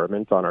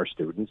experiment on our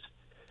students.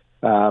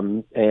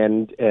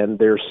 And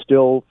they're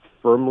still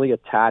firmly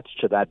attached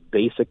to that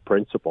basic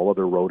principle of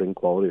eroding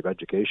quality of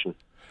education.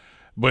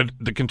 But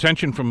the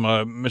contention from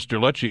Mr.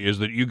 Lecce is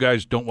that you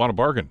guys don't want to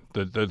bargain,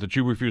 that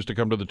you refuse to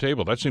come to the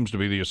table. That seems to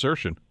be the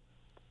assertion.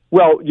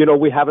 Well,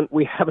 we haven't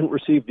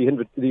received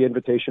the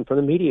invitation from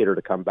the mediator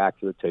to come back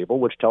to the table,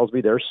 which tells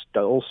me they're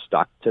still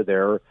stuck to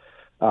their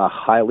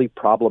highly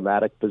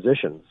problematic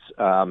positions.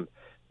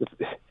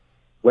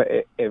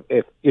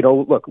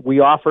 Look, we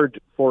offered,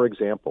 for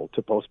example,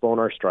 to postpone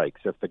our strikes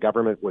if the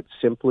government would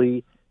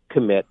simply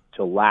commit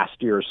to last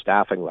year's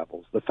staffing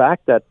levels. The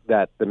fact that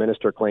the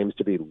minister claims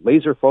to be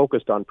laser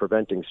focused on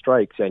preventing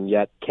strikes and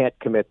yet can't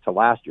commit to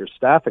last year's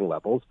staffing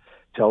levels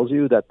tells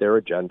you that their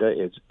agenda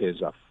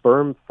is a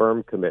firm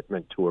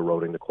commitment to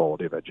eroding the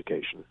quality of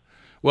education.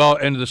 Well,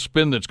 and the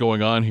spin that's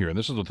going on here, and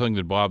this is the thing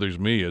that bothers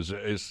me, is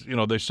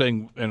they're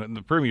saying, and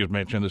the Premier has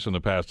mentioned this in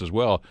the past as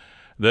well,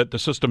 that the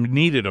system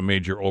needed a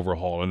major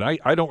overhaul. And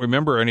I don't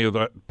remember any of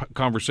that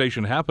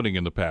conversation happening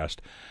in the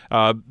past.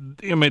 There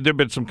have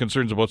been some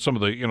concerns about some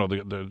of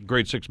the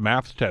grade 6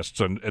 math tests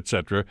and et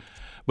cetera.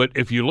 But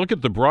if you look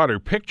at the broader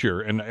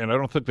picture, and I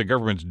don't think the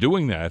government's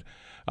doing that,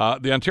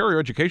 the Ontario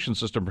education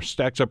system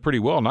stacks up pretty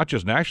well, not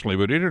just nationally,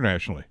 but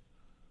internationally.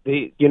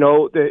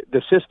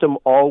 The system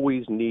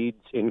always needs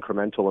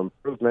incremental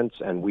improvements,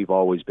 and we've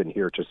always been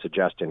here to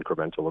suggest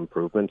incremental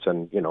improvements.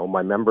 And,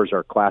 my members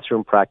are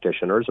classroom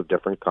practitioners of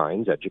different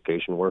kinds,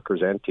 education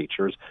workers and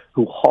teachers,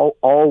 who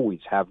always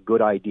have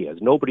good ideas.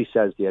 Nobody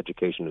says the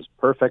education is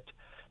perfect.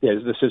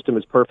 The system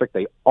is perfect.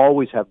 They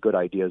always have good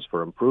ideas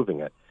for improving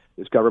it.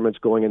 This government's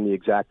going in the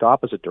exact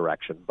opposite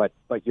direction. But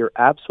you're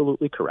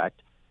absolutely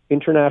correct.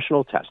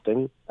 International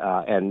testing,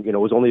 and it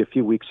was only a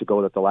few weeks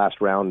ago that the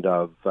last round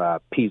of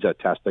PISA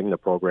testing, the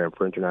Program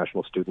for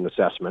International Student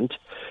Assessment,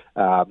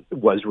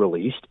 was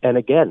released. And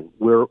again,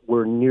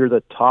 we're near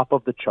the top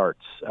of the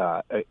charts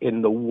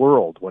in the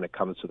world when it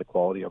comes to the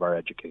quality of our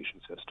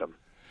education system.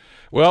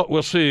 Well,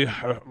 we'll see.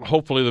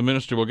 Hopefully the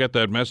minister will get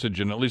that message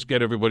and at least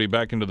get everybody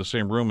back into the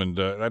same room. And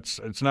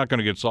it's not going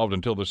to get solved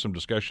until there's some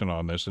discussion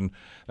on this. And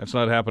that's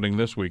not happening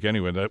this week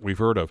anyway, that we've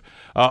heard of.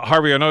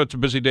 Harvey, I know it's a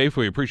busy day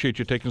for you. Appreciate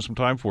you taking some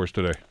time for us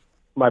today.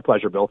 My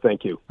pleasure, Bill.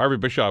 Thank you. Harvey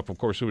Bishoff, of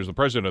course, who is the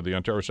president of the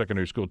Ontario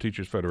Secondary School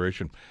Teachers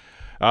Federation.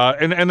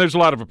 And there's a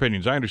lot of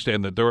opinions. I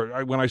understand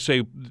that when I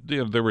say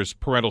there is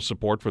parental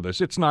support for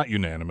this, it's not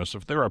unanimous.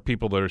 If there are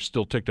people that are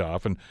still ticked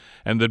off and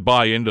that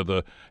buy into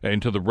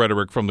the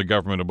rhetoric from the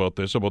government about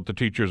this, about the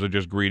teachers are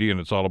just greedy and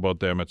it's all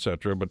about them, et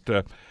cetera.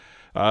 But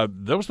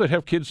those that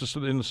have kids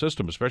in the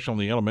system, especially in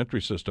the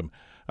elementary system,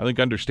 I think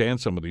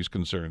understand some of these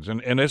concerns.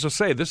 And as I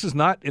say, this is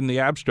not in the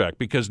abstract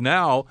because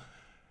now,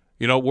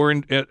 we're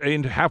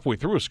in halfway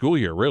through a school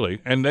year, really,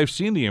 and they've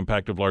seen the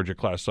impact of larger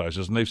class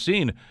sizes, and they've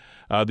seen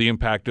the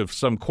impact of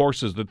some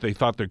courses that they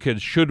thought their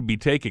kids should be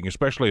taking,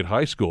 especially at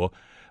high school,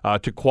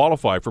 to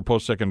qualify for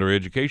post-secondary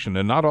education.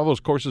 And not all those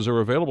courses are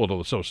available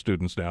to those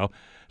students now,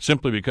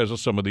 simply because of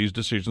some of these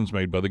decisions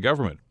made by the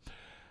government.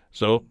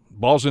 So,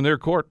 ball's in their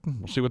court.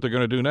 We'll see what they're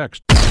going to do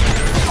next.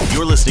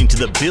 You're listening to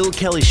the Bill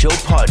Kelly Show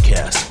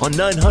podcast on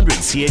 900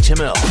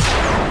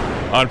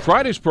 CHML. On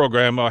Friday's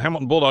program,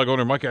 Hamilton Bulldog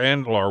owner Micah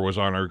Andlauer was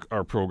on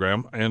our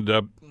program, and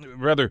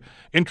rather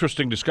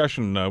interesting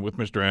discussion with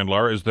Mr.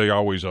 Andlauer, as they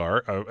always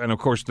are. And, of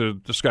course, the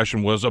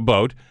discussion was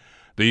about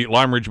the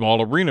Lime Ridge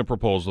Mall Arena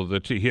proposal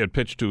that he had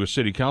pitched to a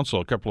city council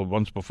a couple of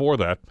months before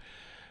that.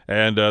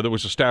 And there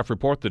was a staff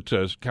report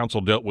that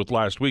council dealt with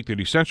last week that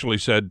essentially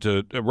said,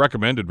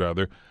 recommended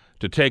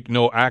to take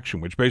no action,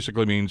 which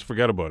basically means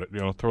forget about it.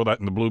 Throw that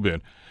in the blue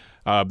bin.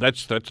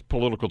 That's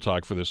political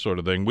talk for this sort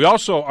of thing. We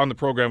also, on the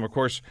program, of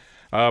course,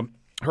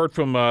 heard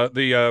from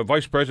the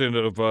vice president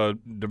of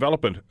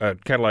development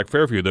at Cadillac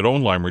Fairview that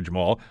owned Lime Ridge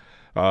Mall,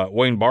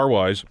 Wayne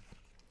Barwise,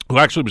 who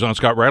actually was on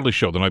Scott Radley's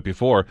show the night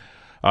before,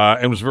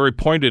 and was very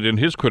pointed in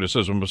his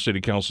criticism of City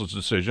Council's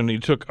decision. He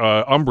took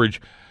umbrage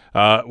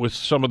with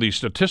some of the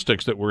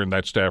statistics that were in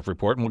that staff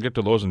report, and we'll get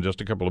to those in just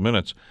a couple of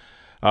minutes.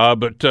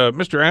 But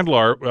Mr.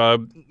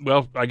 Andlauer,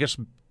 well, I guess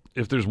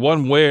if there's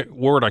one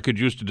word I could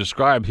use to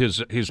describe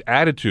his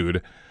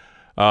attitude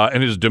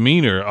and his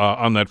demeanor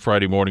on that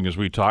Friday morning as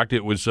we talked,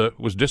 it was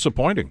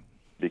disappointing.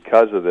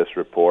 Because of this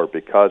report,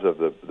 because of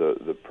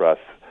the press,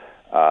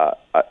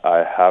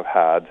 I have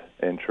had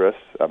interest.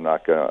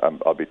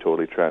 I'll be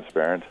totally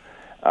transparent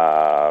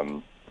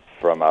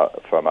from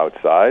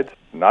outside,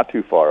 not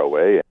too far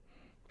away.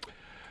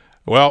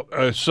 Well,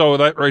 so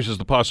that raises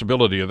the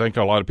possibility, I think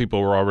a lot of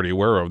people were already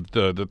aware of,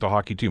 that the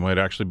hockey team might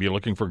actually be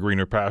looking for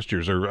greener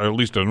pastures, or at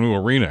least a new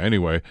arena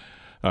anyway.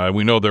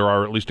 We know there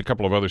are at least a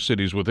couple of other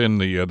cities within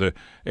the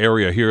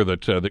area here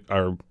that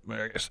are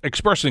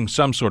expressing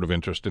some sort of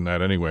interest in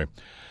that anyway.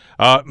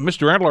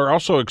 Mr. Andlauer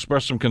also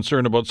expressed some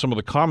concern about some of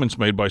the comments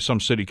made by some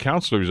city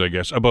councilors, I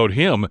guess, about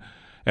him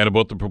and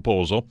about the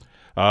proposal.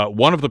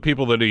 One of the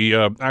people that he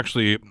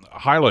actually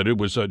highlighted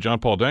was John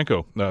Paul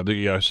Danko,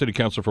 the city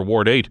councilor for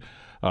Ward 8.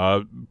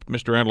 Mr.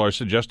 Andlauer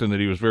suggesting that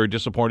he was very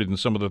disappointed in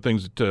some of the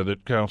things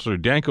that Councillor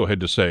Danko had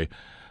to say.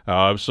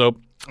 So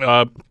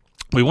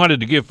we wanted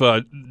to give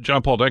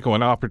John Paul Danko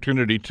an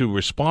opportunity to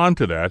respond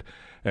to that,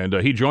 and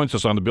he joins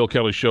us on the Bill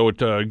Kelly Show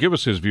to give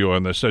us his view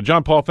on this.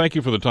 John Paul, thank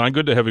you for the time.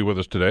 Good to have you with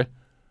us today.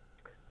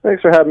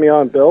 Thanks for having me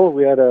on, Bill.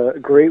 We had a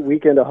great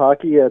weekend of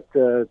hockey at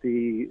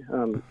the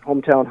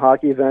hometown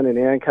hockey event in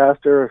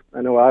Ancaster.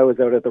 I know I was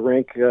out at the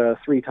rink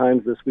 3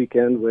 times this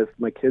weekend with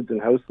my kids in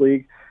House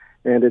League.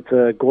 And it's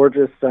a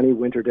gorgeous, sunny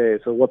winter day,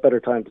 so what better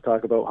time to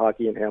talk about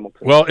hockey in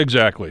Hamilton? Well,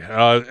 exactly.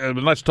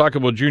 And let's talk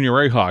about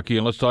Junior A hockey,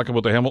 and let's talk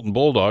about the Hamilton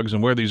Bulldogs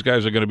and where these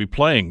guys are going to be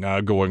playing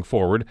going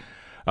forward.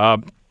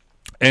 And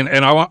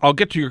I'll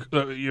get to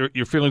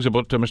your feelings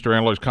about Mr.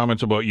 Andlauer's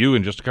comments about you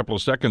in just a couple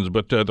of seconds,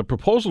 but the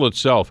proposal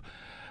itself,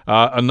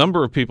 a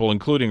number of people,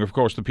 including, of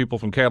course, the people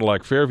from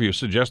Cadillac Fairview,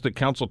 suggest that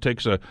council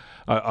takes a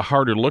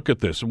harder look at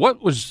this.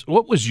 What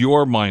was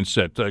your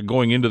mindset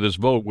going into this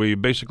vote where you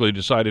basically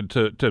decided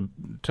to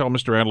tell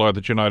Mr. Andlauer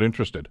that you're not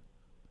interested?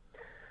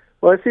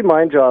 Well, I see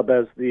my job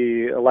as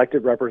the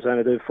elected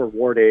representative for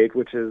Ward 8,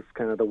 which is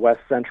kind of the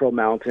west central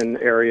mountain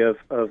area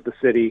of the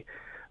city,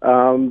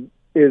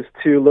 is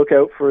to look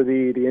out for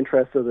the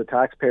interests of the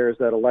taxpayers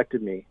that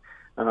elected me.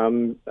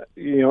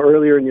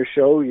 Earlier in your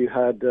show, you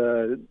had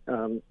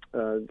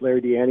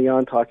Larry DiIanni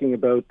on talking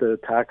about the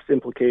tax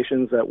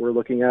implications that we're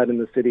looking at in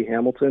the city of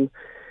Hamilton.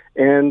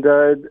 And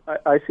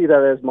I see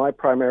that as my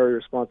primary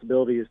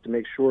responsibility is to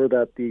make sure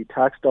that the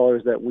tax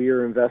dollars that we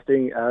are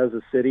investing as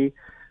a city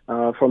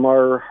from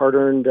our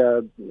hard-earned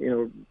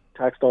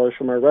tax dollars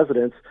from our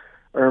residents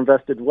are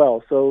invested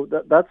well. So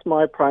that's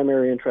my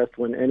primary interest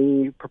when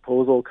any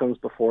proposal comes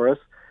before us.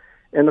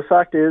 And the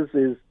fact is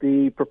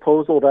the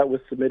proposal that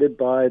was submitted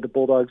by the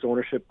Bulldogs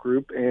ownership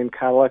group and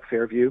Cadillac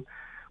Fairview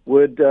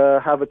would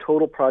have a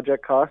total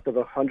project cost of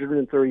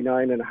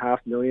 $139.5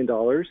 million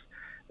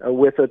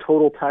with a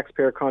total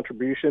taxpayer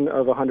contribution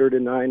of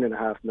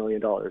 $109.5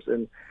 million.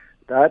 And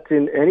that,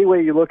 in any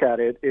way you look at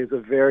it, is a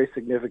very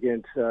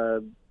significant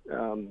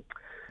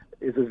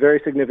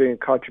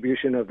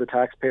contribution of the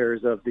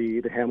taxpayers of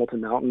the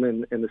Hamilton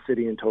Mountain and the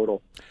city in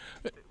total.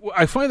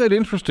 I find that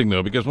interesting,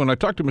 though, because when I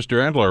talked to Mr.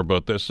 Andlauer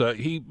about this,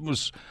 he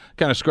was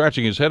kind of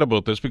scratching his head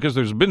about this because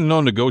there's been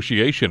no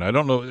negotiation. I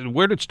don't know,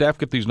 where did staff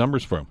get these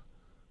numbers from?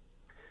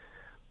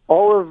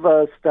 All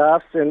of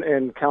staff's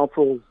and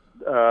council's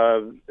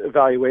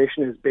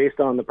evaluation is based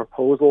on the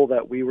proposal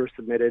that we were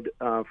submitted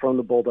from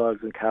the Bulldogs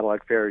and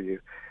Cadillac Fairview.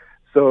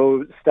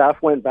 So staff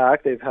went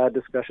back, they've had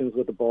discussions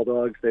with the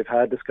Bulldogs, they've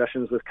had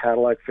discussions with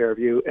Cadillac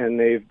Fairview, and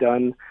they've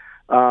done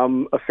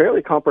a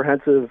fairly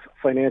comprehensive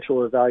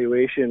financial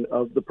evaluation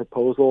of the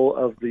proposal,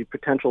 of the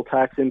potential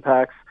tax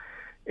impacts,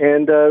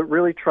 and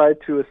really tried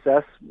to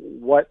assess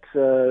what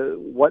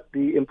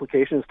the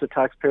implications to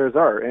taxpayers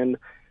are. And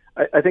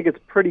I think it's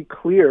pretty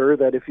clear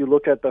that if you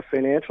look at the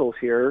financials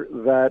here,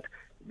 that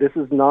this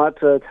is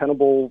not a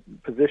tenable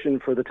position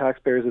for the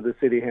taxpayers of the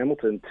city of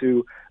Hamilton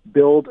to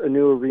build a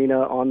new arena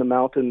on the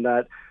mountain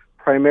that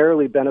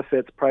primarily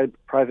benefits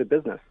private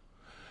business.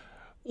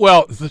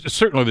 Well,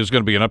 certainly there's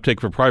going to be an uptake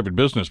for private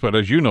business, but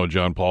as you know,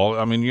 John Paul,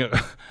 I mean,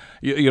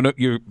 you know,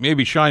 you're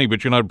maybe shiny,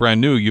 but you're not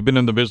brand new. You've been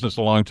in the business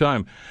a long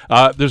time.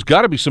 There's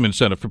got to be some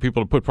incentive for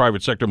people to put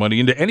private sector money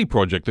into any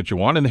project that you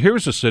want. And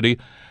here's a city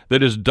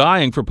that is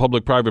dying for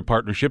public-private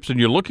partnerships, and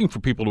you're looking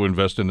for people to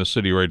invest in the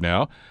city right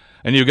now.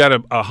 And you've got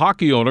a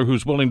hockey owner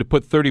who's willing to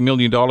put $30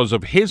 million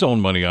of his own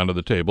money onto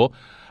the table.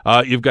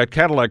 You've got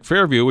Cadillac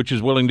Fairview, which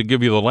is willing to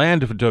give you the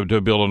land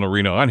to build an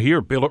arena on here,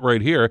 build it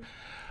right here.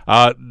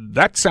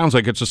 That sounds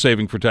like it's a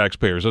saving for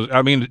taxpayers.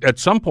 I mean, at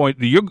some point,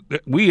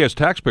 we as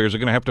taxpayers are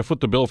going to have to foot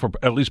the bill for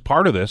at least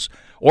part of this,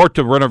 or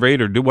to renovate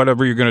or do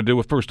whatever you're going to do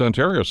with First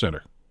Ontario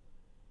Centre.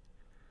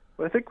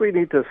 Well, I think we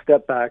need to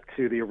step back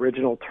to the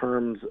original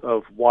terms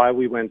of why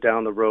we went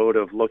down the road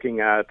of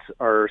looking at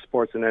our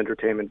sports and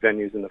entertainment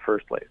venues in the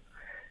first place.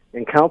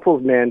 In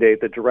Council's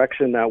mandate, the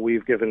direction that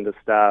we've given to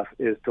staff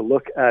is to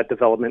look at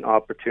development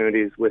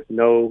opportunities with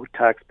no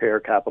taxpayer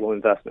capital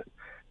investment.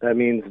 That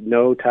means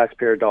no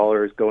taxpayer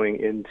dollars going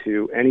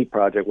into any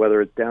project,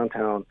 whether it's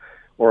downtown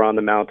or on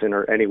the mountain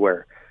or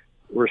anywhere.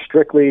 We're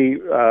strictly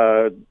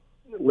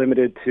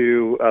limited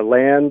to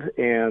land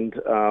and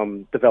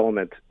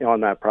development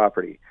on that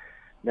property.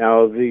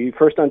 Now, the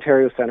First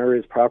Ontario Centre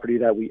is property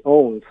that we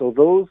own, so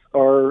those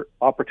are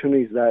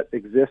opportunities that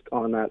exist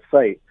on that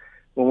site.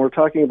 When we're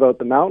talking about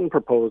the mountain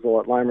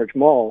proposal at Limeridge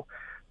Mall,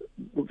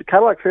 the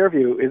Cadillac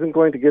Fairview isn't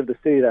going to give the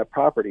city that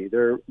property.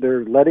 They're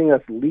letting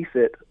us lease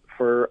it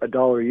for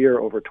 $1 a year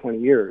over 20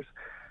 years.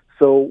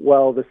 So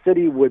while the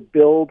city would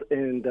build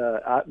and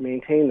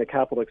maintain the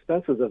capital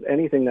expenses of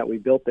anything that we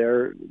built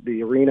there,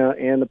 the arena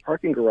and the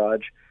parking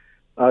garage,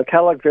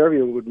 Cadillac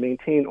Fairview would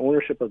maintain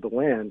ownership of the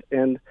land.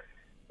 And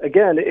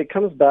again, it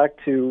comes back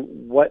to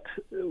what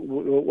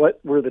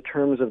were the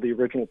terms of the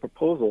original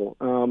proposal.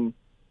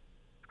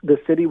 The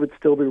city would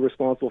still be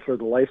responsible for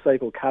the life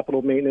cycle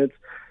capital maintenance.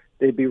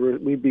 We'd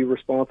be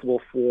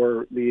responsible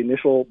for the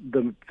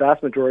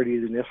vast majority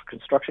of the initial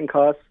construction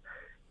costs.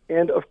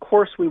 And of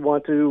course, we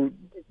want to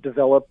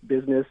develop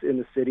business in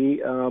the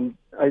city.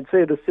 I'd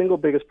say the single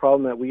biggest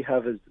problem that we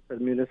have as a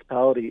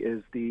municipality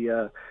is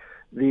the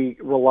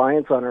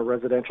reliance on our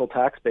residential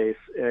tax base.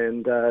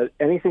 And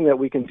anything that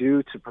we can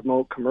do to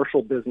promote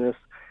commercial business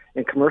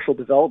and commercial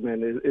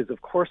development is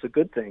of course, a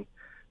good thing.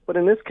 But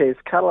in this case,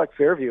 Cadillac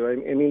Fairview,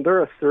 I mean,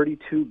 they're a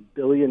 $32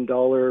 billion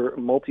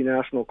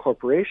multinational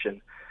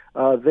corporation.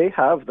 They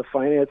have the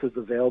finances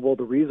available,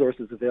 the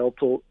resources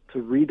available to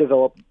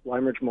redevelop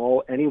Limeridge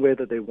Mall any way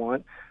that they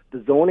want.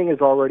 The zoning is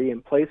already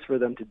in place for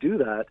them to do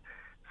that.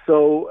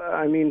 So,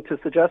 I mean, to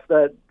suggest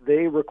that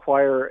they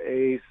require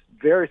a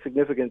very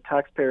significant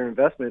taxpayer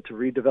investment to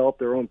redevelop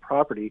their own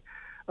property,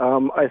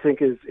 I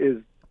think is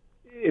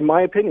in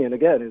my opinion,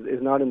 again,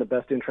 is not in the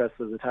best interest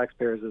of the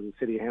taxpayers of the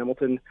city of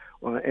Hamilton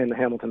and the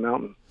Hamilton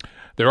Mountain.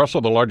 They're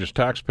also the largest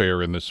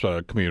taxpayer in this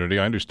community.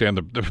 I understand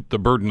the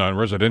burden on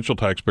residential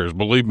taxpayers.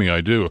 Believe me,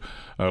 I do.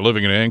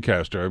 Living in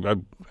Ancaster,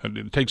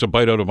 it takes a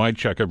bite out of my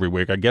check every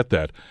week. I get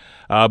that.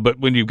 But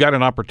when you've got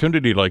an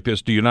opportunity like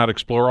this, do you not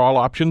explore all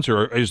options?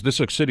 Or is this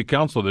a city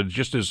council that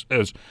just is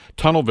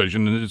tunnel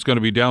vision and it's going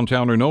to be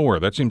downtown or nowhere?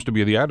 That seems to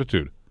be the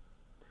attitude.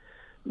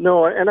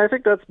 No, and I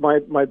think that's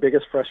my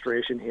biggest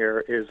frustration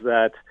here is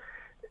that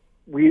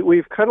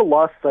we've kind of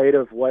lost sight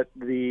of what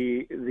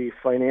the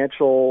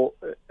financial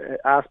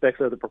aspects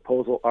of the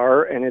proposal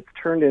are, and it's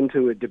turned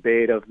into a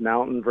debate of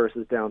mountain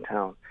versus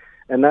downtown.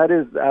 And that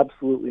is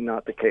absolutely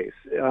not the case.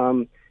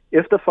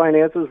 If the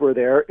finances were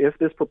there, if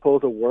this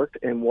proposal worked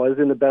and was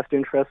in the best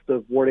interest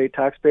of Ward 8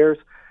 taxpayers,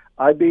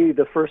 I'd be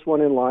the first one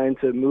in line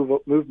to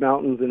move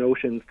mountains and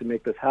oceans to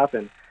make this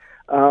happen.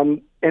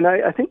 And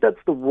I think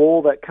that's the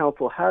role that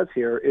council has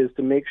here, is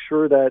to make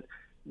sure that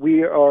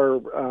we are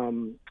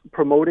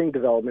promoting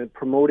development,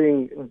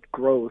 promoting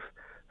growth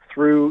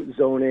through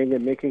zoning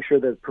and making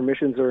sure that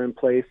permissions are in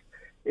place.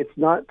 It's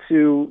not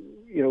to,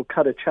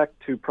 cut a check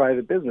to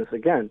private business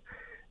again.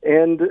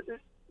 And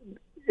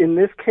in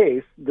this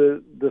case,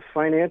 the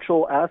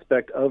financial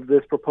aspect of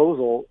this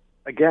proposal,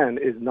 again,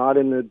 is not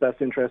in the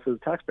best interest of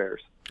the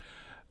taxpayers.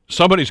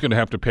 Somebody's going to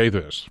have to pay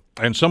this,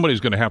 and somebody's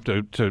going to have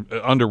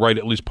to underwrite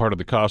at least part of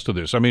the cost of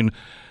this. I mean,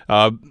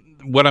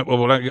 what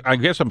I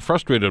guess I'm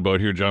frustrated about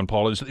here, John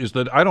Paul, is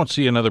that I don't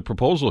see another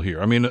proposal here.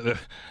 I mean,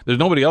 there's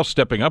nobody else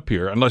stepping up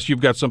here, unless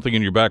you've got something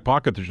in your back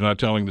pocket that you're not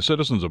telling the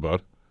citizens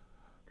about.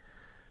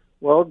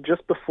 Well,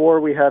 just before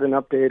we had an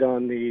update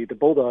on the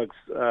Bulldogs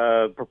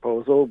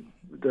proposal,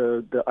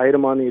 the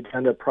item on the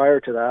agenda prior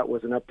to that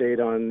was an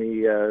update on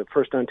the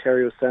First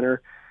Ontario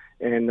Centre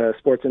and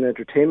sports and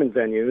entertainment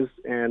venues,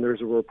 and there's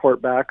a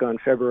report back on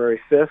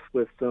February 5th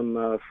with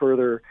some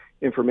further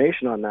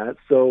information on that.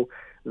 So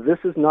this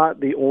is not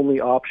the only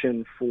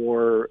option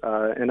for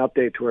an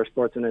update to our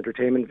sports and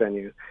entertainment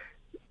venue.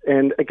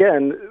 And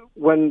again,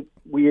 when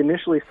we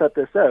initially set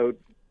this out,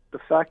 the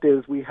fact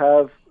is we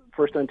have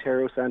First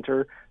Ontario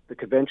Centre, the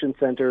Convention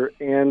Centre,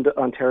 and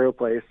Ontario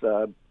Place,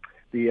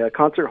 the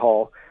concert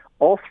hall.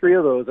 All three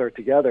of those are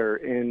together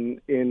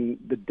in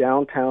the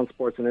downtown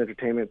sports and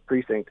entertainment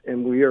precinct,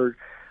 and we are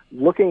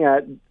looking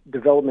at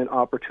development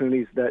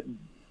opportunities that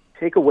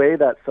take away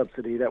that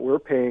subsidy that we're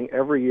paying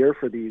every year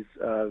for these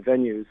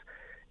venues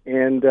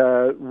and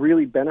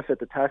really benefit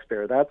the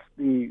taxpayer. That's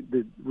the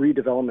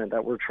redevelopment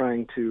that we're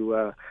trying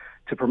to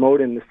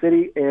promote in the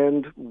city,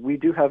 and we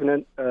do have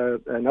an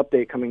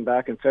update coming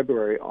back in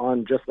February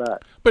on just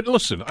that. But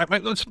listen,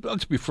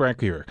 let's be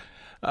frank here.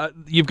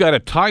 You've got a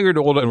tired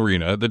old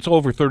arena that's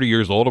over 30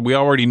 years old, and we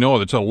already know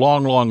that's a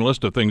long, long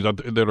list of things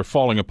that are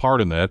falling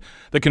apart in that.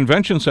 The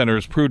convention center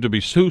has proved to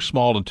be too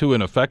small and too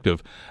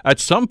ineffective.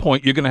 At some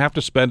point, you're going to have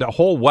to spend a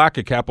whole whack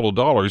of capital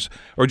dollars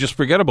or just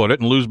forget about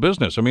it and lose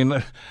business. I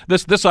mean,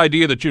 this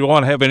idea that you don't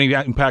want to have any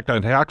impact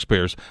on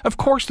taxpayers, of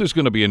course there's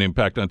going to be an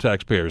impact on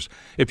taxpayers.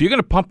 If you're going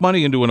to pump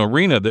money into an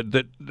arena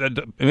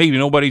that maybe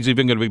nobody's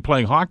even going to be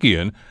playing hockey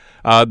in,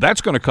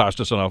 that's going to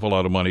cost us an awful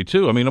lot of money,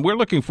 too. I mean, we're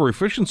looking for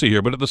efficiency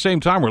here, but at the same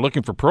time, we're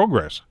looking for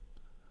progress.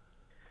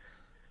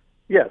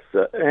 Yes,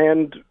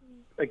 and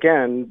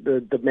again,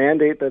 the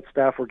mandate that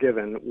staff were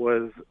given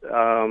was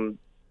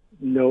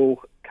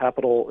no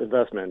capital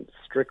investment,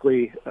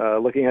 strictly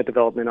looking at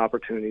development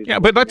opportunities. Yeah,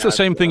 but that's the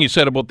same thing you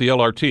said about the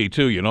LRT,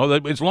 too, you know,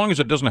 that as long as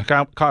it doesn't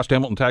cost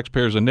Hamilton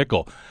taxpayers a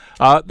nickel.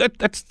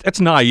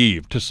 That's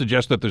naive to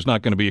suggest that there's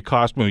not going to be a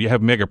cost when you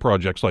have mega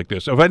projects like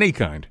this of any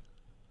kind.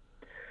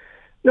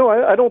 No,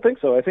 I don't think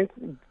so. I think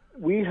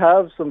we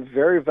have some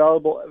very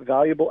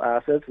valuable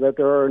assets that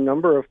there are a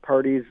number of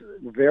parties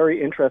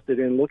very interested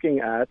in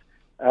looking at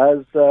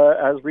as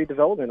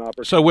redevelopment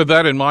opportunities. So with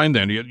that in mind,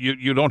 then,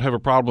 you don't have a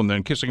problem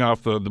then kissing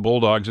off the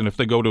Bulldogs, and if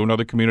they go to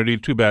another community,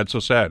 too bad, so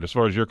sad, as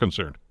far as you're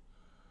concerned.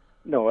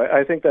 No,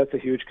 I think that's a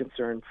huge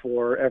concern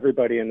for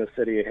everybody in the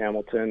city of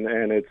Hamilton,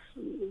 and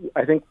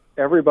I think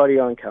everybody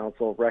on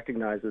council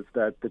recognizes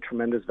that the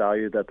tremendous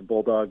value that the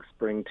Bulldogs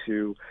bring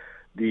to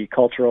the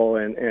cultural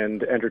and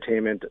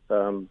entertainment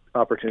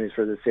opportunities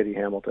for the city of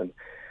Hamilton.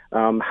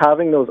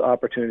 Having those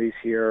opportunities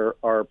here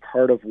are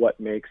part of what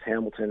makes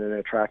Hamilton an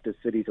attractive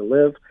city to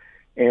live.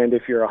 And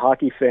if you're a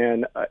hockey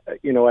fan,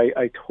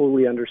 I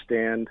totally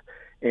understand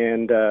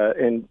and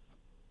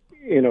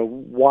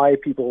why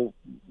people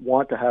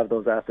want to have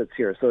those assets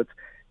here. So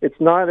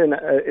it's not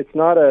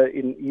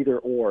an either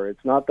or.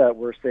 It's not that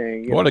we're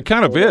saying. Well, it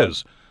kind of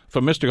is.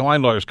 From Mr.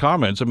 Andlauer's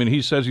comments, I mean,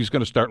 he says he's going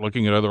to start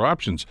looking at other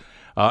options.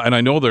 And I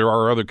know there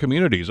are other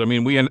communities. I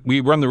mean, we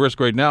run the risk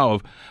right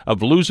now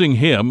of losing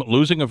him,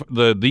 losing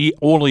the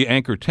only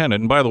anchor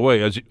tenant. And by the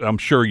way, as I'm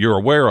sure you're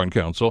aware on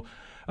council,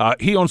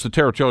 he owns the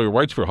territorial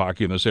rights for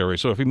hockey in this area.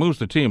 So if he moves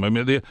the team, I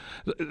mean,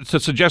 to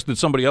suggest that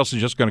somebody else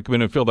is just going to come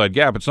in and fill that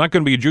gap, it's not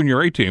going to be a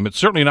junior A team. It's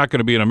certainly not going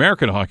to be an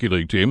American Hockey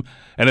League team.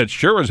 And it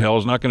sure as hell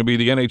is not going to be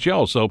the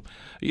NHL. So,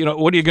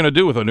 what are you going to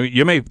do with it?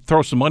 You may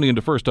throw some money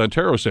into First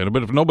Ontario Centre,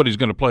 but if nobody's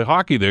going to play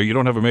hockey there, you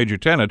don't have a major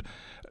tenant.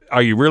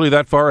 Are you really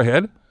that far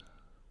ahead?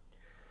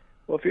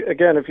 Well,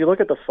 if you look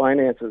at the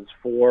finances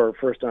for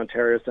First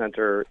Ontario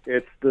Centre,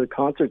 it's the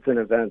concerts and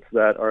events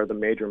that are the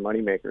major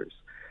moneymakers.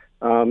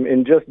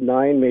 In just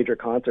 9 major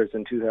concerts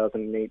in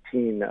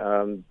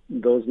 2018,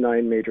 those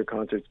 9 major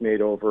concerts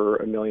made over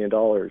 $1 million,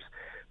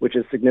 which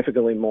is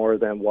significantly more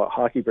than what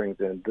hockey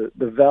brings in.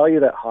 The value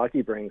that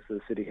hockey brings to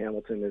the city of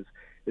Hamilton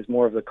is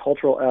more of the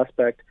cultural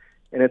aspect,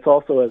 and it's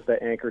also as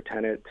the anchor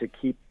tenant to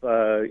keep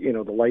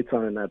the lights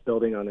on in that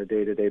building on a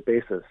day-to-day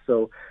basis.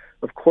 So,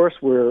 of course,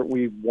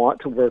 we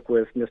want to work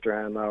with Mr.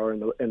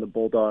 Andlauer and the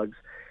Bulldogs.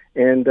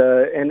 And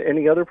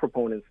any other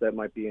proponents that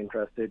might be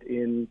interested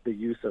in the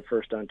use of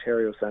First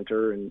Ontario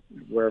Centre and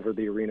wherever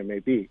the arena may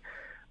be.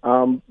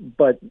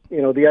 But,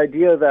 the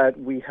idea that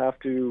we have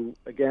to,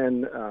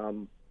 again,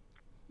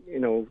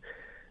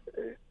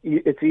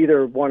 it's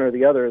either one or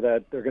the other,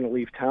 that they're going to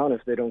leave town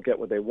if they don't get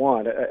what they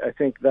want. I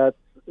think that's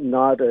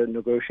not a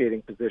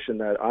negotiating position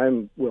that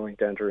I'm willing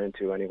to enter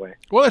into anyway.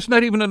 Well, it's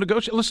not even a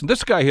negotiation. Listen,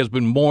 this guy has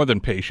been more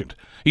than patient.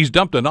 He's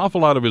dumped an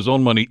awful lot of his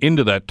own money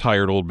into that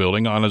tired old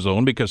building on his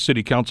own because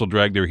city council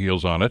dragged their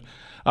heels on it.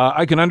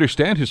 I can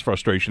understand his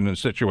frustration in a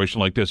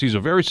situation like this. He's a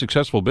very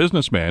successful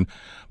businessman,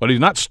 but he's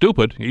not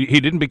stupid. He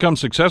didn't become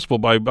successful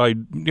by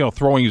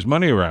throwing his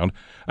money around,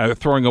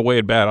 throwing away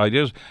at bad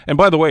ideas. And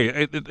by the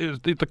way,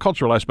 the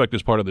cultural aspect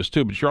is part of this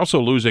too. But you're also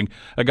losing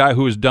a guy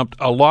who has dumped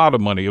a lot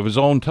of money of his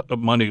own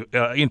money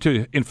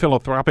in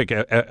philanthropic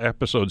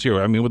episodes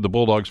here. I mean, with the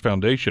Bulldogs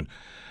Foundation.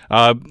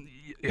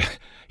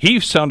 He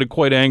sounded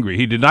quite angry.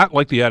 He did not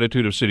like the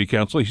attitude of City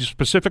Council. He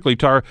specifically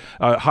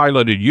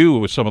highlighted you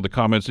with some of the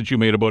comments that you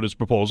made about his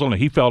proposal,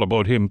 and he felt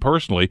about him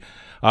personally.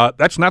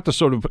 That's not the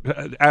sort of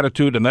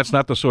attitude, and that's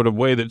not the sort of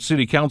way that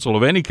City Council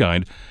of any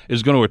kind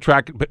is going to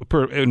attract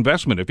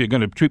investment if you're going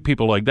to treat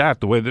people like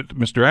that, the way that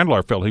Mr.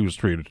 Andlauer felt he was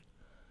treated.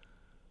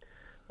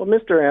 Well,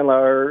 Mr.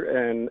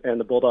 Andlauer and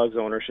the Bulldogs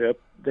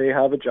ownership, they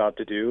have a job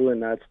to do,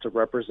 and that's to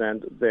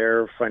represent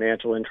their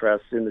financial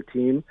interests in the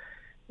team.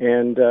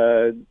 And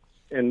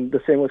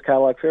the same with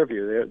Cadillac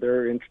Fairview.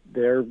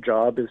 Their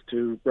job is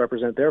to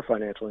represent their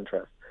financial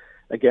interests.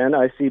 Again,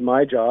 I see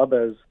my job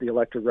as the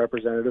elected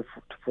representative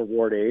for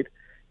Ward 8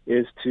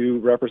 is to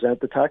represent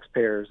the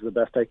taxpayers the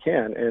best I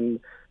can. And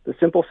The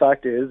simple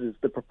fact is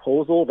the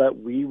proposal that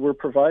we were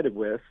provided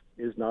with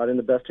is not in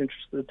the best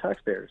interest of the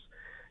taxpayers.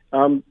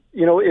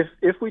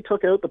 If we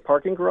took out the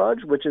parking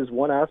garage, which is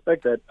one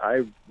aspect that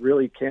I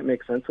really can't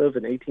make sense of,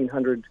 an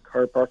 1,800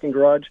 car parking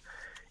garage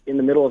in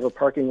the middle of a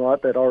parking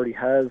lot that already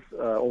has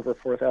over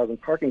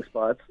 4,000 parking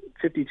spots,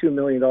 $52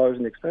 million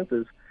in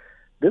expenses,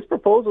 this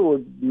proposal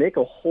would make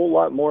a whole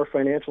lot more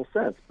financial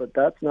sense, but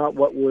that's not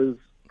what was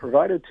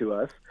provided to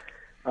us.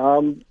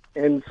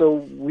 And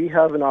so we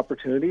have an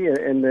opportunity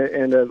and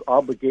an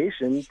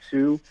obligation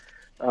to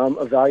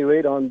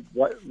evaluate on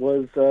what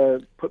was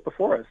put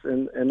before us.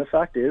 And the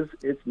fact is,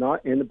 it's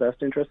not in the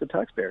best interest of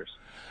taxpayers.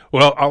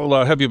 Well,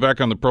 I'll have you back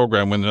on the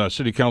program when the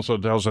City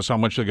Council tells us how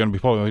much they're going to be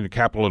putting into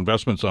capital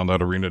investments on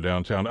that arena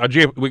downtown.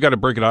 Jay, we got to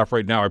break it off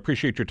right now. I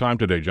appreciate your time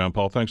today, John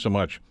Paul. Thanks so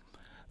much.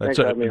 That's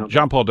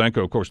John Paul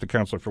Danko, of course, the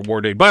councillor for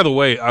Ward 8. By the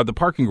way, the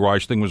parking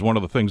garage thing was one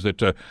of the things that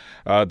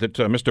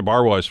Mr.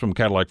 Barwise from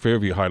Cadillac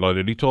Fairview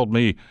highlighted. He told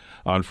me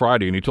on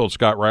Friday, and he told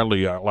Scott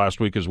Radley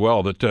last week as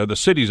well, that the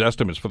city's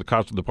estimates for the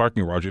cost of the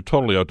parking garage are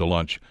totally out to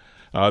lunch.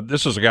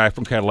 This is a guy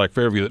from Cadillac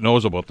Fairview that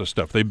knows about this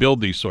stuff. They build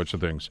these sorts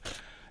of things.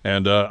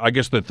 And I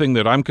guess the thing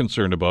that I'm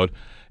concerned about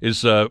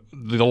is the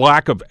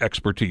lack of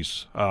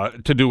expertise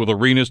to do with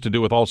arenas, to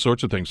do with all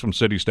sorts of things from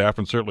city staff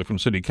and certainly from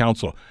city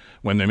council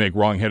when they make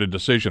wrong-headed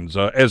decisions.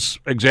 As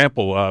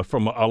example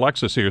from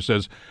Alexis here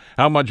says,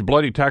 how much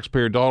bloody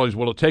taxpayer dollars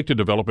will it take to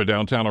develop a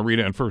downtown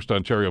arena in First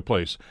Ontario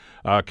Place?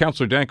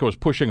 Councillor Danko is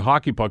pushing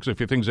hockey pucks if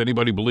he thinks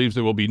anybody believes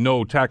there will be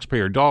no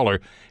taxpayer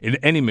dollar in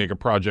any mega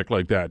project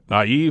like that.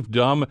 Naive,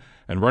 dumb,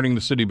 and running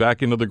the city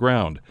back into the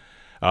ground.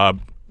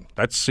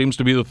 That seems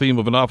to be the theme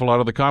of an awful lot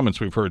of the comments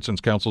we've heard since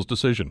Council's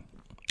decision.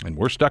 And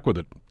we're stuck with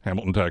it,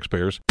 Hamilton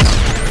taxpayers.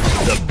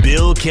 The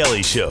Bill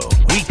Kelly Show,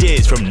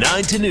 weekdays from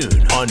 9 to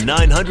noon on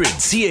 900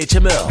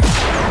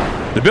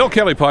 CHML. The Bill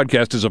Kelly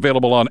Podcast is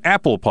available on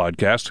Apple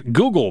Podcast,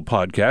 Google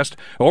Podcast,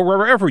 or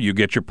wherever you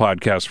get your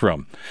podcasts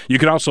from. You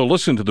can also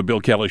listen to The Bill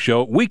Kelly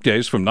Show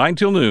weekdays from 9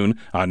 till noon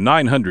on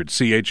 900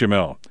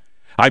 CHML.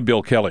 I'm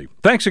Bill Kelly.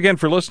 Thanks again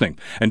for listening.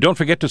 And don't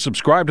forget to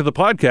subscribe to the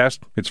podcast.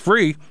 It's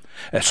free,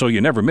 so you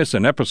never miss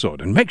an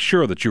episode. And make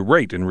sure that you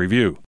rate and review.